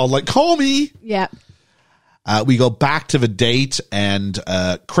Chandler's all like, call me. Yeah. We go back to the date, and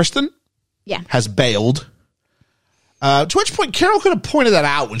Kristen has bailed. To which point Carol could have pointed that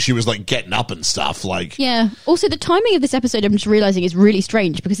out when she was like getting up and stuff. Like, yeah. Also, the timing of this episode, I'm just realizing, is really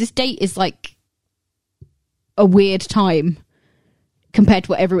strange because this date is like a weird time compared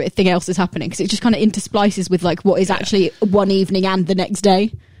to what everything else is happening, because it just kind of intersplices with like what is actually one evening and the next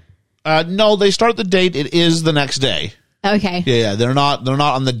day. No, they start the date. It is the next day. Okay. Yeah, they're not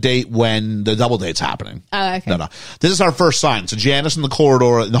on the date when the double date's happening. Oh, okay. No. This is our first sign. So Janice in the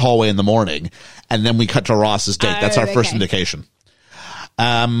corridor in the hallway in the morning, and then we cut to Ross's date. That's our first indication.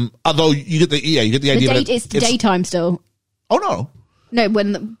 Although you get the idea. The date is daytime still. Oh no. No,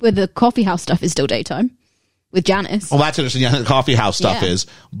 when the coffee house stuff is still daytime with Janice. Well, that's interesting. Yeah, the coffee house stuff is,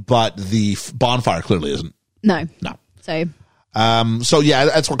 but the bonfire clearly isn't. No. So yeah,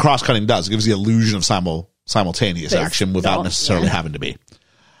 that's what cross-cutting does. It gives the illusion of simultaneous action without necessarily having to be.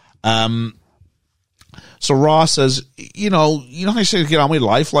 So Ross says, you know how I say to get on with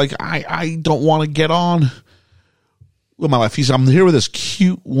life? Like, I don't want to get on with my life. He said, I'm here with this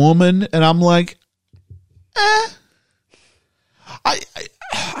cute woman, and I'm like,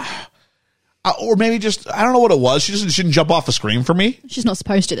 or maybe just, I don't know what it was. She didn't jump off the screen for me. She's not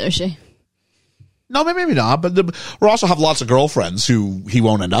supposed to, though, is she? No, maybe not. But we also have lots of girlfriends who he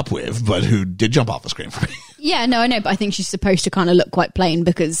won't end up with, but who did jump off the screen for me. Yeah, no, I know. But I think she's supposed to kind of look quite plain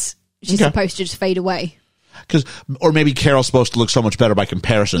because she's supposed to just fade away. Or maybe Carol's supposed to look so much better by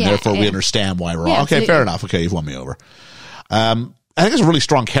comparison. Therefore, we understand why we're all. Okay, fair enough. Okay, you've won me over. I think it's a really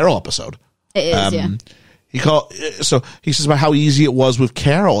strong Carol episode. It is, yeah. So he says about how easy it was with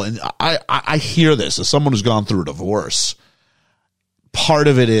Carol, and I hear this as someone who's gone through a divorce. part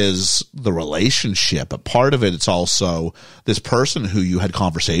of it is the relationship, but part of it's also this person who you had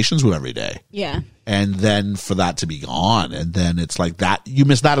conversations with every day. Yeah. And then for that to be gone, and then it's like that, you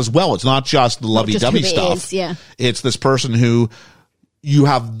miss that as well. It's not just the lovey-dovey stuff. Yeah. It's this person who you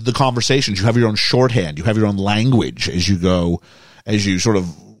have the conversations, you have your own shorthand, you have your own language as you sort of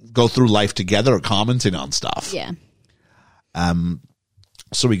go through life together, commenting on stuff. Yeah.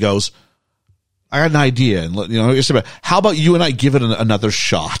 So he goes, I got an idea, and how about you and I give it another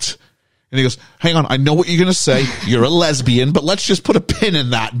shot? And he goes, hang on, I know what you're going to say. You're a lesbian, but let's just put a pin in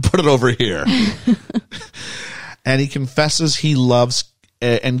that and put it over here. And he confesses he loves,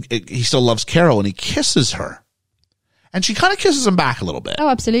 and he still loves Carol, and he kisses her. And she kind of kisses him back a little bit. Oh,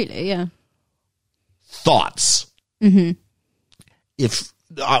 absolutely, yeah. Thoughts? Mm-hmm. If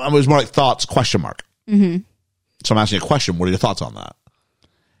it was more like thoughts, question mark. Mm-hmm. So I'm asking you a question. What are your thoughts on that?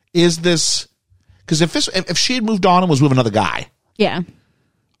 Is this, because if she had moved on and was with another guy, yeah,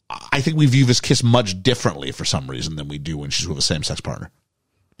 I think we view this kiss much differently for some reason than we do when she's with a same-sex partner.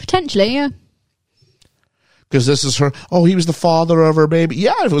 Potentially, yeah. Because this is her, he was the father of her baby.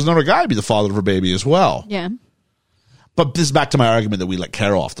 Yeah, if it was another guy, he'd be the father of her baby as well. Yeah. But this is back to my argument that we let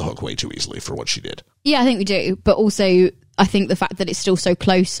Carol off the hook way too easily for what she did. Yeah, I think we do. But also, I think the fact that it's still so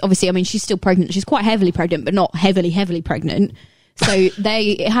close, obviously, I mean, she's still pregnant. She's quite heavily pregnant, but not heavily, heavily pregnant. So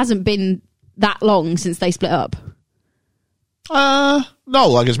it hasn't been that long since they split up. No,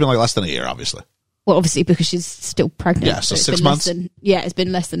 like it's been like less than a year, obviously. Well, obviously, because she's still pregnant. Yeah, so 6 months. It's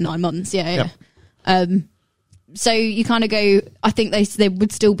been less than 9 months. Yeah. So you kind of go, I think they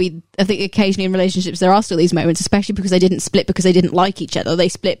would still be, I think occasionally in relationships there are still these moments, especially because they didn't split because they didn't like each other. They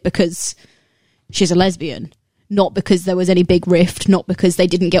split because she's a lesbian, not because there was any big rift, not because they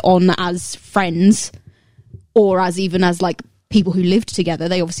didn't get on as friends or as like people who lived together.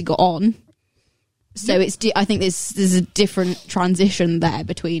 They obviously got on. So I think there's a different transition there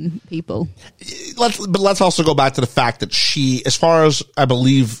between people. Let's also go back to the fact that she, as far as I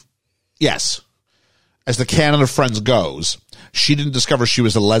believe, yes, as the canon of Friends goes, she didn't discover she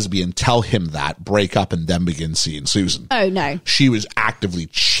was a lesbian, tell him that, break up, and then begin seeing Susan. Oh no, she was actively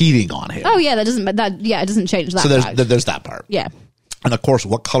cheating on him. Oh yeah, it doesn't change that. So there's that part. Yeah, and of course,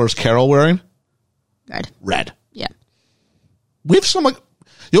 what color's Carol wearing? Red. Yeah, we have some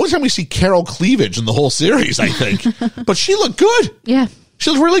the only time we see Carol cleavage in the whole series, I think, but she looked good. Yeah, she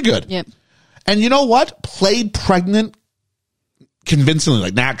looked really good. Yeah, and you know what? Played pregnant convincingly,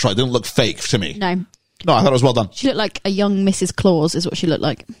 like natural. It didn't look fake to me. No, I thought it was well done. She looked like a young Mrs. Claus, is what she looked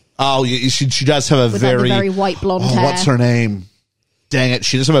like. Oh, she does have a with very, like the very white blonde hair. What's her name? Dang it,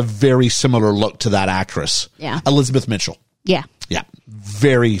 she does have a very similar look to that actress. Yeah, Elizabeth Mitchell. Yeah,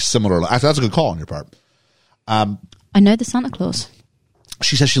 very similar. That's a good call on your part. I know the Santa Claus.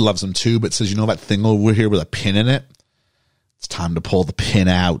 She says she loves him too, but says, you know that thing over here with a pin in it? It's time to pull the pin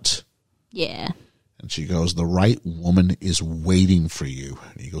out. Yeah. And she goes, the right woman is waiting for you.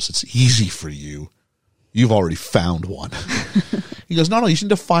 And he goes, it's easy for you. You've already found one. He goes, no, you need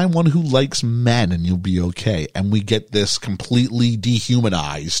to find one who likes men and you'll be okay. And we get this completely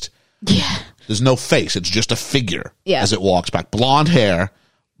dehumanized. Yeah. There's no face. It's just a figure as it walks back. Blonde hair,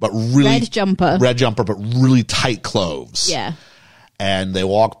 but really... Red jumper, but really tight clothes. Yeah. And they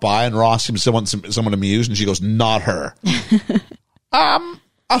walk by and Ross seems to want someone amused and she goes, not her.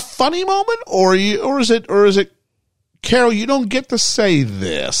 A funny moment? Or is it, Carol, you don't get to say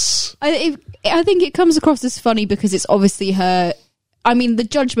this? I think it comes across as funny because it's obviously her. I mean, the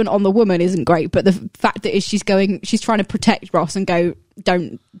judgment on the woman isn't great, but the fact that she's trying to protect Ross and go,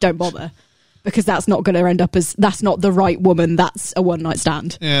 don't bother, because that's not going to end up that's not the right woman. That's a one night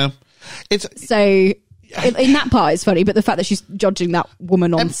stand. Yeah, in that part it's funny, but the fact that she's judging that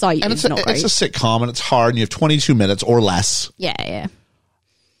woman on sight is not great. It's a sitcom and it's hard, and you have 22 minutes or less. Yeah.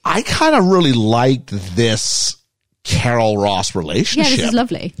 I kind of really liked this Carol Ross relationship. Yeah, this is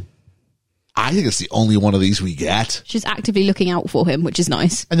lovely. I think it's the only one of these we get. She's actively looking out for him, which is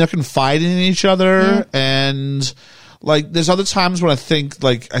nice. And they're confiding in each other. Yeah. And like, there's other times when I think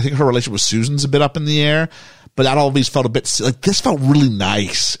her relationship with Susan's a bit up in the air, but that always felt a bit like this felt really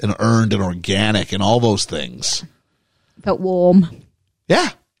nice and earned and organic and all those things. Felt warm. Yeah.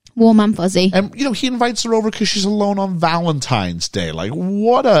 Warm and fuzzy. And, he invites her over because she's alone on Valentine's Day. Like,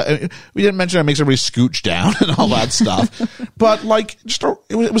 we didn't mention it makes everybody scooch down and all that stuff. But,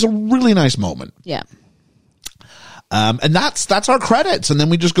 it was a really nice moment. Yeah. And that's our credits. And then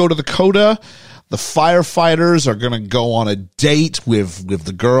we just go to the coda. The firefighters are going to go on a date with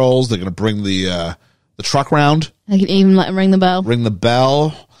the girls. They're going to bring the truck round. I can even let them ring the bell. Ring the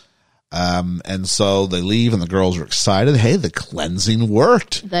bell. And so they leave and the girls are excited. Hey, the cleansing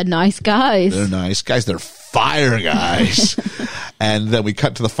worked. They're nice guys. They're fire guys. And then we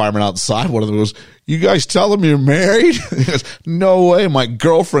cut to the fireman outside. One of them goes, "You guys tell them you're married?" He goes, "No way. My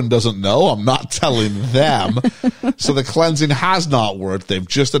girlfriend doesn't know. I'm not telling them." So the cleansing has not worked. They've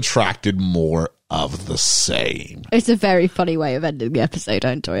just attracted more of the same. It's a very funny way of ending the episode.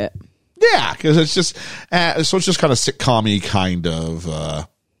 I enjoy it. Yeah, because it's just so it's just kind of sitcom-y kind of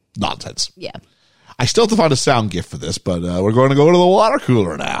nonsense. Yeah. I still have to find a sound gift for this, but we're going to go to the water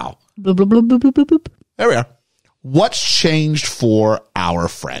cooler now. Bloop, bloop, bloop, bloop, bloop, bloop, bloop. There we are. What's changed for our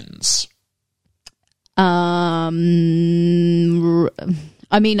friends? I mean,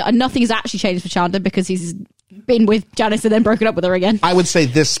 nothing has actually changed for Chandler because he's been with Janice and then broken up with her again. I would say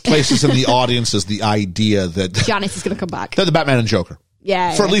this places in the audience is the idea that Janice is going to come back. they're the Batman and Joker.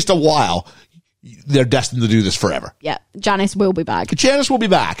 Yeah. For at least a while, they're destined to do this forever. Yeah. Janice will be back. Janice will be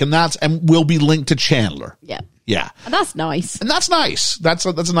back, and will be linked to Chandler. Yeah. Yeah. And that's nice. And that's nice. That's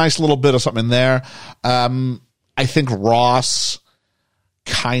a nice little bit of something there. I think Ross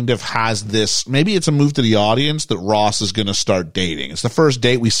kind of has this, maybe it's a move to the audience that Ross is going to start dating. It's the first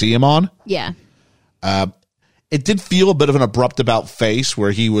date we see him on. Yeah. It did feel a bit of an abrupt about face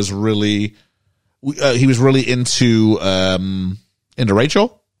where he was really into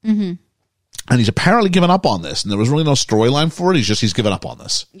Rachel. Mm-hmm. And he's apparently given up on this, and there was really no storyline for it. He's given up on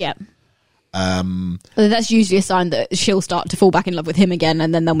this. Yeah. That's usually a sign that she'll start to fall back in love with him again,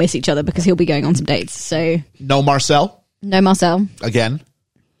 and then they'll miss each other because he'll be going on some dates. So no Marcel again,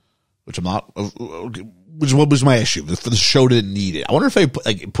 which I'm not. Which was my issue. The show didn't need it. I wonder if they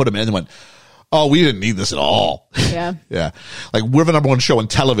put him in and went, "Oh, we didn't need this at all." Yeah, yeah. Like we're the number one show on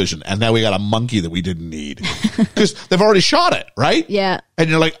television, and now we got a monkey that we didn't need because they've already shot it, right? Yeah, and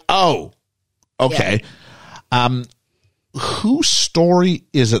you're like, "Oh, okay." Yeah. Whose story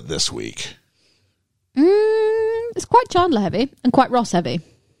is it this week? It's quite Chandler heavy and quite Ross heavy.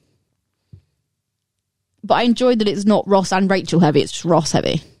 But I enjoyed that it's not Ross and Rachel heavy, it's just Ross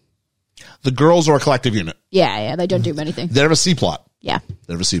heavy. The girls are a collective unit. Yeah, they don't do anything. They have a C plot. Yeah.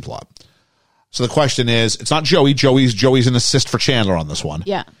 They have a C plot. So the question is, it's not Joey. Joey's an assist for Chandler on this one.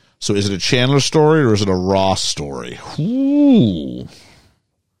 Yeah. So is it a Chandler story or is it a Ross story? Ooh.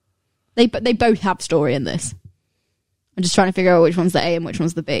 They both have story in this. I'm just trying to figure out which one's the A and which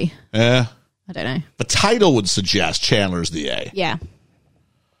one's the B. Yeah. I don't know. The title would suggest Chandler's the A. Yeah.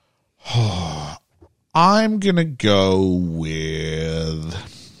 I'm going to go with...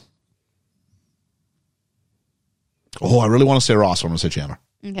 Oh, I really want to say Ross. I'm going to say Chandler.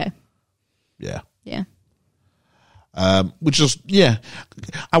 Okay. Yeah. Yeah. Which is, yeah.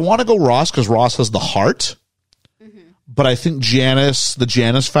 I want to go Ross because Ross has the heart. Mm-hmm. But I think the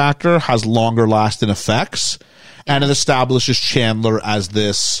Janice factor has longer lasting effects. Yeah. And it establishes Chandler as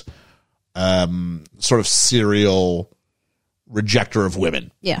this sort of serial rejecter of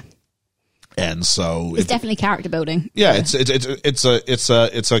women. Yeah. And so it's definitely character building. Yeah, it's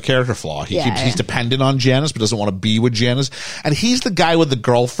a character flaw. He's dependent on Janice, but doesn't want to be with Janice. And he's the guy with the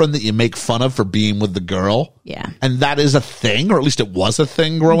girlfriend that you make fun of for being with the girl. Yeah, and that is a thing, or at least it was a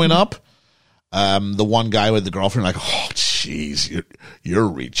thing growing up. The one guy with the girlfriend, like, oh, jeez, you're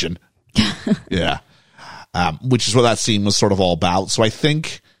reaching. Yeah, which is what that scene was sort of all about. So I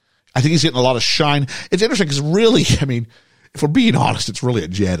think he's getting a lot of shine. It's interesting because really, I mean, if we're being honest, it's really a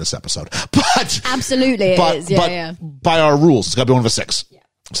Janice episode. But absolutely, it is. Yeah. By our rules, it's got to be one of a 6. Yeah.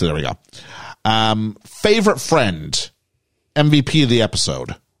 So there we go. Favorite friend, MVP of the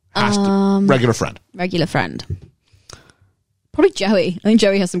episode, has to regular friend. Regular friend. Probably Joey. I think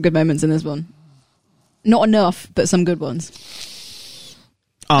Joey has some good moments in this one. Not enough, but some good ones.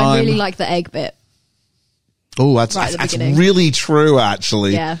 I really like the egg bit. Oh, that's really true,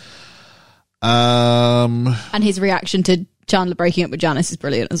 actually. Yeah. And his reaction to Chandler breaking up with Janice is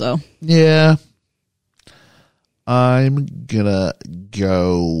brilliant as well. Yeah. I'm gonna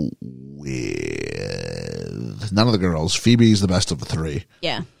go with none of the girls. Phoebe's the best of the 3.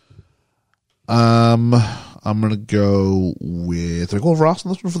 Yeah. I'm gonna go with. Do I go with Ross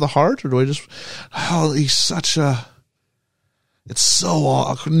on this one for the heart, or do I just? Oh, he's such a. It's so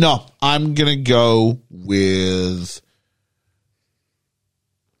awkward. No, I'm gonna go with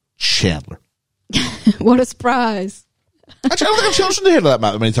Chandler. What a surprise. Actually, I don't think I've chosen to hear that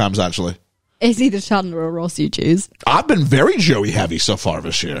many times, actually. It's either Chandler or Ross you choose. I've been very Joey heavy so far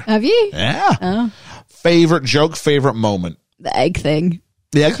this year. Have you? Yeah. Oh. Favorite joke, favorite moment? The egg thing.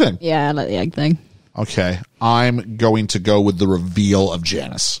 The egg thing? Yeah, I like the egg thing. Okay. I'm going to go with the reveal of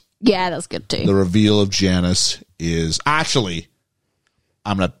Janice. Yeah, that's good too. The reveal of Janice is... Actually,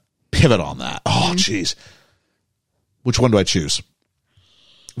 I'm going to pivot on that. Oh, jeez. Which one do I choose?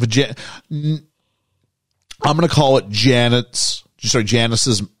 I'm going to call it Janice's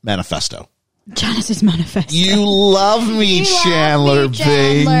manifesto. Janice's manifesto. You love me, You love Chandler me,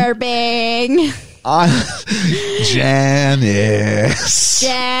 Bing. Chandler Bing. Janice.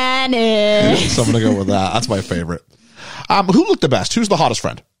 Janice. So I'm going to go with that. That's my favorite. Who looked the best? Who's the hottest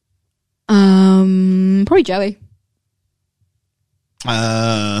friend? Probably Joey.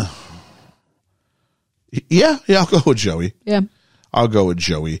 Yeah, I'll go with Joey. Yeah. I'll go with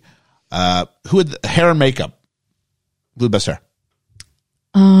Joey. Who had the hair and makeup? Who had the best hair?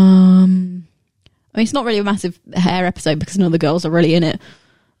 I mean, it's not really a massive hair episode because none of the girls are really in it.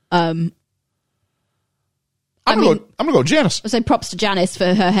 I'm gonna go with Janice. I'd say props to Janice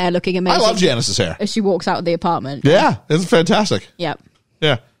for her hair looking amazing. I love Janice's hair. as she walks out of the apartment. Yeah, it's fantastic. Yeah.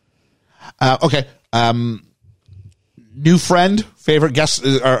 Yeah. Okay. New friend, favorite guest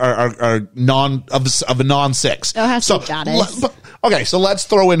are non of a non-6. Oh, it has to be Janice. Okay, so let's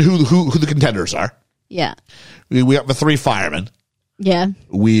throw in who the contenders are. Yeah. We have the 3 firemen. Yeah.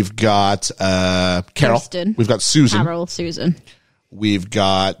 We've got Carol. Kristen. We've got Susan. Carol, Susan. We've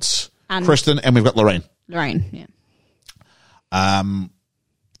got And- Kristen, and we've got Lorraine. Lorraine, yeah.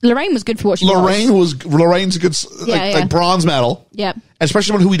 Lorraine was good for what she was. Lorraine's a good like bronze medal. Yeah. Especially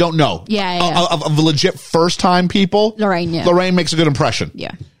someone who we don't know. Yeah. Of the legit first time people. Lorraine, yeah. Lorraine makes a good impression.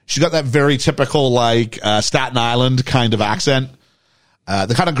 Yeah. She's got that very typical like Staten Island kind of accent.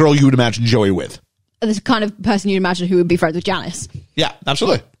 The kind of girl you would imagine Joey with. The kind of person you'd imagine who would be friends with Janice. Yeah,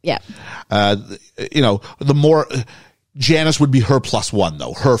 absolutely. Yeah. The more Janice would be her +1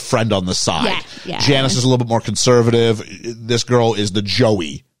 though, her friend on the side. Yeah. Janice is a little bit more conservative. This girl is the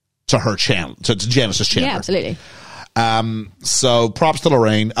Joey to her to Janice's Chandler. Yeah, absolutely. So props to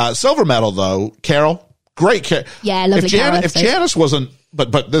Lorraine. Silver medal though, Carol. Great Carol. Yeah, lovely Carol If episode. Janice wasn't,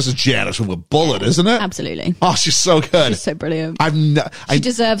 but this is Janice with a bullet, isn't it? Absolutely. Oh, she's so good. She's so brilliant. I She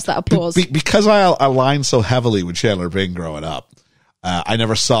deserves that applause. because I aligned so heavily with Chandler Bing growing up. I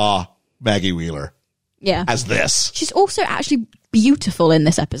never saw Maggie Wheeler Yeah. as this. She's also actually beautiful in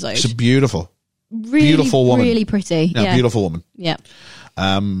this episode. She's a beautiful, really, beautiful woman. Really pretty. yeah, Yeah. beautiful woman. Yeah.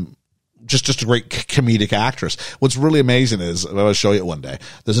 Just a great comedic actress. What's really amazing is, I'll show you it one day.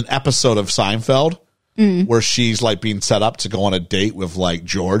 There's an episode of Seinfeld where she's like being set up to go on a date with like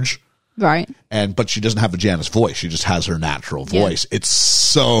George. Right. But she doesn't have a Janice voice. She just has her natural voice. It's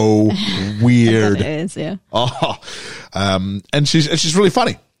so weird. It is, yeah. Oh, and she's really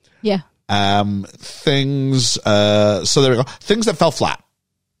funny. Yeah. Things. So there we go. Things that fell flat.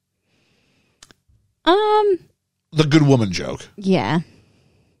 The good woman joke. Yeah.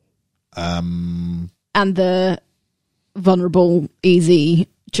 And the vulnerable, easy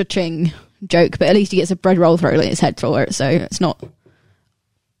cha-ching joke, but at least he gets a bread roll thrown in his head for it, so it's not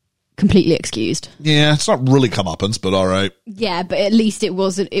completely excused. Yeah, it's not really comeuppance, but all right. Yeah, but at least it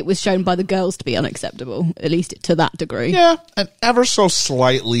was shown by the girls to be unacceptable, at least to that degree. Yeah, and ever so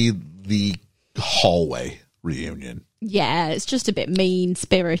slightly the hallway reunion. Yeah, it's just a bit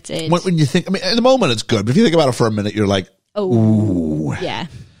mean-spirited. When you think, I mean, at the moment it's good, but if you think about it for a minute, you're like, ooh, yeah.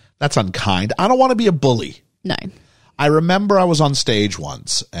 that's unkind. I don't want to be a bully. No. I remember I was on stage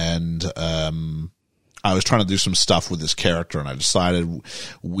once and I was trying to do some stuff with this character and I decided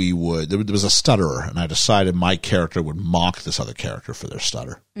there was a stutterer and I decided my character would mock this other character for their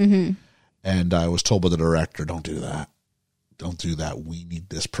stutter. Mm-hmm. And I was told by the director, don't do that. Don't do that. We need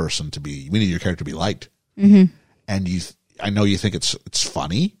your character to be liked. Mm-hmm. And I know you think it's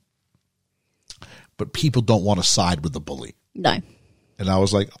funny, but people don't want to side with the bully. No. And I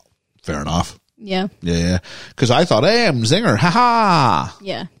was like, fair enough. Yeah. Yeah. Because I thought, hey, I'm Zinger. Ha ha.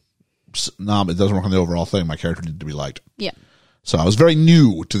 Yeah. No, it doesn't work on the overall thing. My character needed to be liked. Yeah. So I was very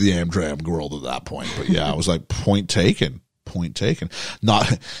new to the Amdram world at that point. But yeah, I was like, point taken. Point taken.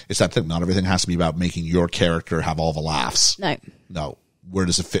 It's that thing. Not everything has to be about making your character have all the laughs. No. Where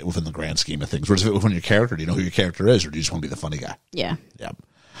does it fit within the grand scheme of things? Where does it fit within your character? Do you know who your character is, or do you just want to be the funny guy? Yeah. Yeah.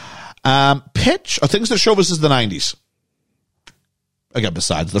 Pitch, or things that show us is the 90s. Again,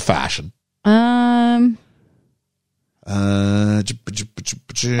 besides the fashion. Like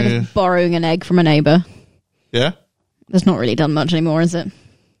borrowing an egg from a neighbour. Yeah. That's not really done much anymore, is it?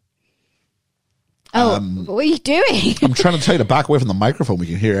 Oh, what are you doing? I'm trying to tell you to back away from the microphone. We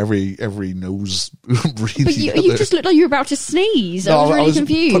can hear every nose breathing. But you just looked like you were about to sneeze. No, I was really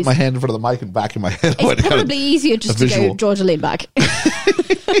confused. Put my hand in front of the mic and back in my head. It's probably easier just to go Georgia lean back.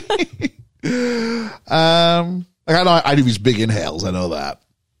 I do these big inhales. I know that.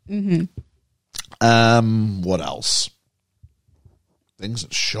 Mm-hmm. What else? Things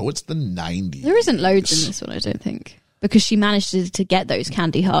that show it's the 90s. There isn't loads in this one, I don't think. Because she managed to get those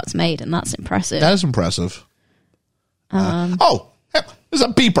candy hearts made, and that's impressive. That is impressive. There's a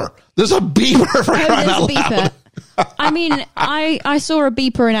beeper. There's a beeper for crying out loud. I mean, I saw a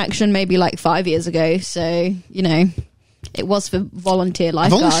beeper in action maybe like 5 years ago, so, you know, it was for volunteer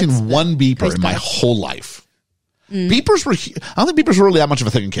I've lifeguards. only seen one beeper Coast in my Guard. whole life. Beepers were, I don't think beepers were really that much of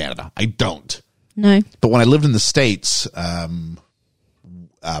a thing in Canada. I don't. No. But when I lived in the States,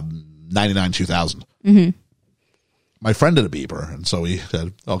 99, 2000, my friend did a beeper. And so we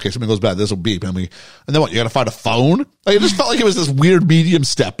said, okay, something goes bad, this will beep. And then what, you got to find a phone? Like, it just felt like it was this weird medium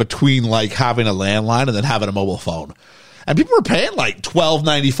step between like having a landline and then having a mobile phone. And people were paying like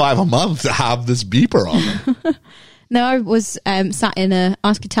 $12.95 a month to have this beeper on them. No, I was sat in a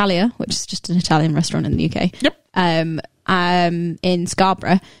Ask Italia, which is just an Italian restaurant in the UK. Yep. In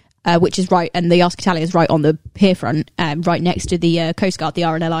Scarborough, which is right, and the Ask Italia is right on the pier front, right next to the Coast Guard, the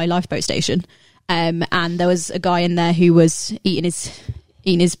RNLI lifeboat station. And there was a guy in there who was eating his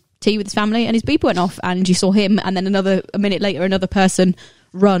tea with his family, and his beeper went off, and you saw him, and then a minute later, another person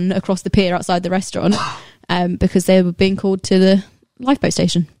run across the pier outside the restaurant because they were being called to the lifeboat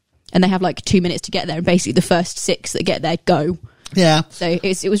station. And they have like 2 minutes to get there, and basically the first 6 that get there go. Yeah. So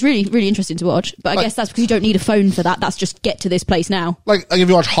it was really, really interesting to watch. But I guess that's because you don't need a phone for that. That's just get to this place now. Like if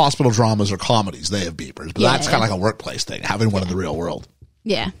you watch hospital dramas or comedies, they have beepers. But Yeah. that's kind of like a workplace thing, having one in the real world.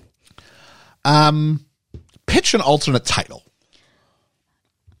 Yeah. Pitch an alternate title.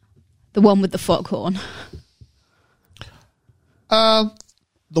 The one with the foghorn. The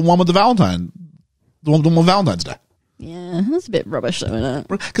one with the Valentine. The one with Valentine's Day. Yeah, that's a bit rubbish, though, isn't it?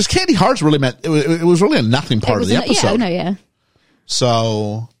 Because Candy Hearts really meant, it was really a nothing part of the episode. Yeah.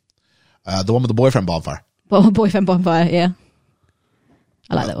 So, the one with the boyfriend bonfire. Well, boyfriend bonfire, yeah.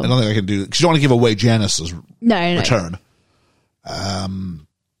 I like that I one. don't think I can do, because you don't want to give away Janice's No. return.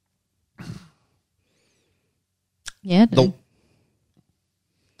 Yeah. The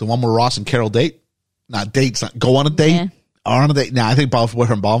one where Ross and Carol date? Not dates, not go on a date? Yeah. Are on a date? Nah, I think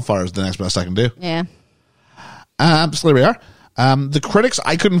boyfriend bonfire is the next best I can do. Yeah. So there we are. The critics,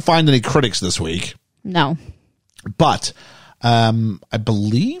 I couldn't find any critics this week, No. but I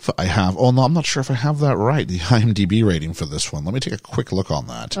believe I have, oh no, I'm not sure if I have that right, the IMDb rating for this one. Let me take a quick look on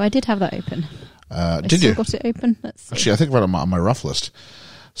that. Oh, I did have that open. Did Still you? got it open? Let's see. Actually, I think I've got it on my rough list.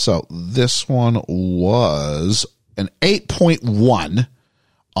 So this one was an 8.1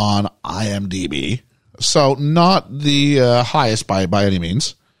 on IMDb. So not the highest by any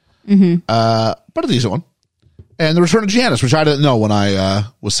means, but a decent one. And The Return of Janice, which I didn't know when I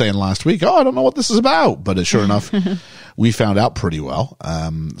was saying last week, I don't know what this is about. But sure enough, we found out pretty well.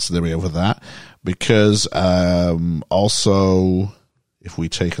 So there we go with that. Because also, if we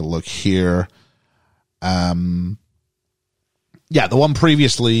take a look here, the one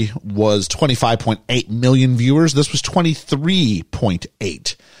previously was 25.8 million viewers. This was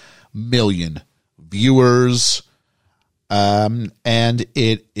 23.8 million viewers. And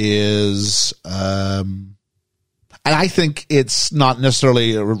it is... and I think it's not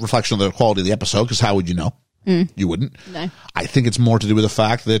necessarily a reflection of the quality of the episode, because how would you know? You wouldn't. No. I think it's more to do with the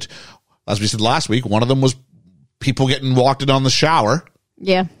fact that, as we said last week, one of them was people getting walked in on the shower,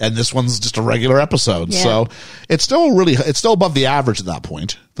 Yeah. and this one's just a regular episode. Yeah. So it's still above the average at that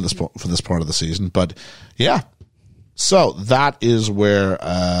point for this part of the season. But yeah, so that is where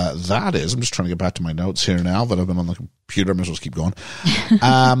that is. I'm just trying to get back to my notes here now that I've been on the computer. I might as well keep going.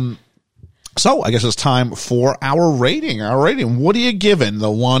 So I guess it's time for our rating. What are you giving the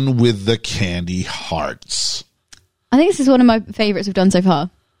one with the candy hearts? I think this is one of my favourites we've done so far.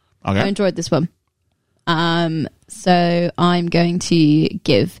 I Okay. enjoyed this one. So I'm going to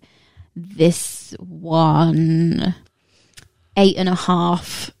give this one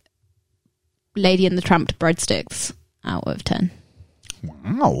 8.5 Lady and the Tramp breadsticks out of 10.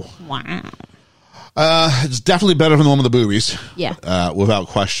 Wow. Wow. It's definitely better than the one with the boobies. Yeah. Without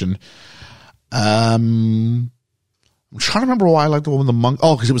question. I'm trying to remember why I liked the one with the monk.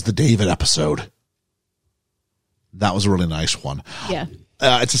 Oh, because it was the David episode. That was a really nice one. Yeah.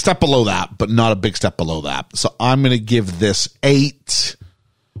 It's a step below that, but not a big step below that. So I'm going to give this 8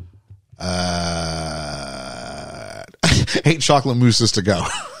 chocolate mousses to go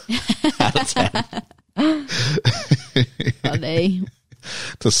out of 10 Funny.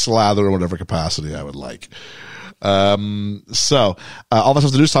 to slather in whatever capacity I would like. So all that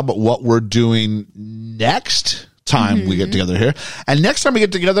has to do is talk about what we're doing next time we get together here. And next time we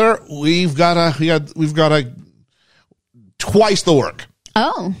get together, we've got a twice the work.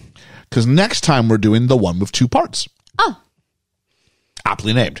 Oh. Because next time we're doing the one with 2 parts. Oh.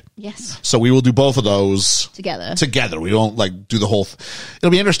 Aptly named. Yes. So we will do both of those Together. We won't like do the whole. It'll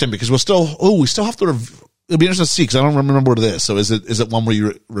be interesting because we still have to. It'll be interesting to see because I don't remember what it is. So is it one where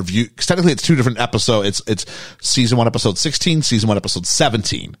you review? Because technically it's 2 different episodes. It's season 1, episode 16, season 1, episode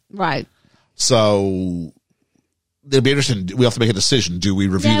 17. Right. So it'll be interesting. We have to make a decision. Do we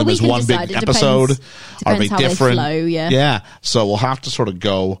review Yeah, them we as can one decide. big It episode? depends Are they how they different? flow, yeah. Yeah. So we'll have to sort of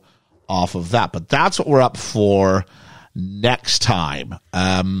go off of that. But that's what we're up for next time.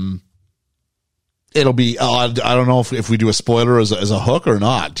 It'll be odd. I don't know if we do a spoiler as a hook or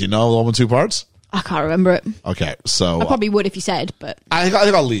not. Do you know the one with 2 parts? I can't remember it. Okay, so I probably would if you said, but I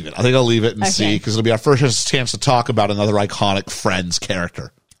think I'll leave it. I think I'll leave it and Okay. see, because it'll be our first chance to talk about another iconic Friends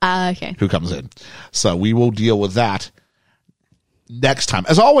character okay. who comes in. So we will deal with that next time.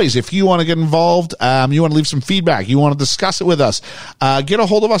 As always, if you want to get involved, you want to leave some feedback, you want to discuss it with us, get a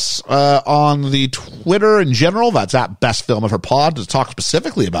hold of us on the Twitter in general. That's at Best Film Ever Pod, to talk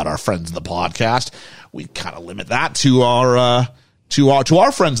specifically about our friends in the podcast. We kind of limit that to our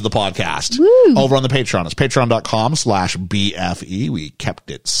friends of the podcast. Woo. Over on the Patreon. It's patreon.com/BFE. We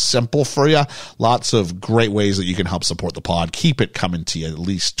kept it simple for you. Lots of great ways that you can help support the pod. Keep it coming to you at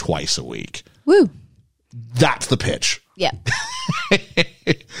least twice a week. Woo. That's the pitch. Yeah.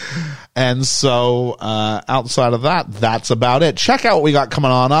 And so, outside of that, that's about it. Check out what we got coming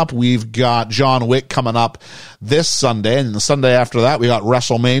on up. We've got John Wick coming up this Sunday, and the Sunday after that, we got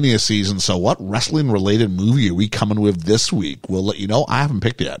WrestleMania season. So what wrestling-related movie are we coming with this week? We'll let you know. I haven't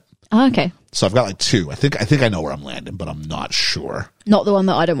picked it yet. Okay. So I've got like 2. I think I know where I'm landing, but I'm not sure. Not the one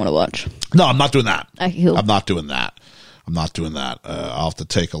that I don't want to watch. No, I'm not doing that. Okay, cool. I'm not doing that. I'll have to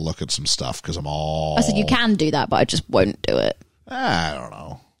take a look at some stuff, because I'm all... I said you can do that, but I just won't do it. I don't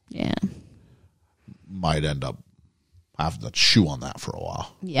know. Yeah. Might end up having to chew on that for a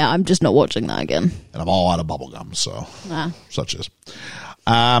while. Yeah, I'm just not watching that again. And I'm all out of bubblegum, so such is.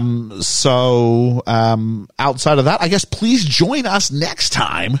 Outside of that, I guess please join us next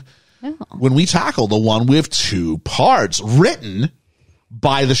time when we tackle the one with 2 parts, written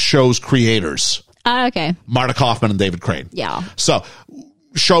by the show's creators, Okay. Marta Kaufman and David Crane. Yeah. So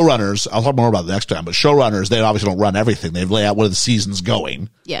showrunners, I'll talk more about it next time, but showrunners, they obviously don't run everything. They lay out where the season's going,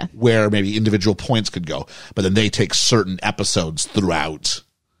 Yeah. where maybe individual points could go, but then they take certain episodes throughout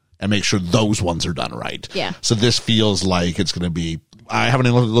and make sure those ones are done right. Yeah. So this feels like it's going to be, I haven't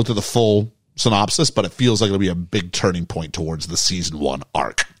even looked at the full synopsis, but it feels like it'll be a big turning point towards the season 1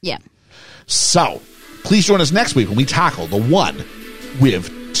 arc. Yeah. So please join us next week when we tackle the one with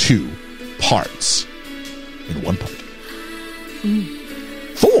 2 parts in 1 part.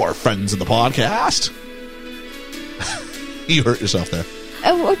 For friends of the podcast. You hurt yourself there.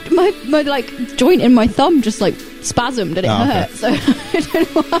 Oh, my like joint in my thumb just like spasmed and it Oh, okay. hurt. So I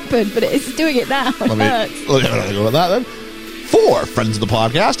don't know what happened, but it's doing it now. It hurts. Let me go with that then. For friends of the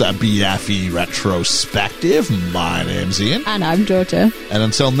podcast, a BFE retrospective. My name's Ian. And I'm Georgia. And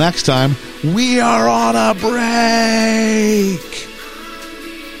until next time, we are on a break.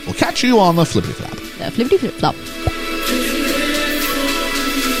 We'll catch you on the flippity flap. Flippity flip flop.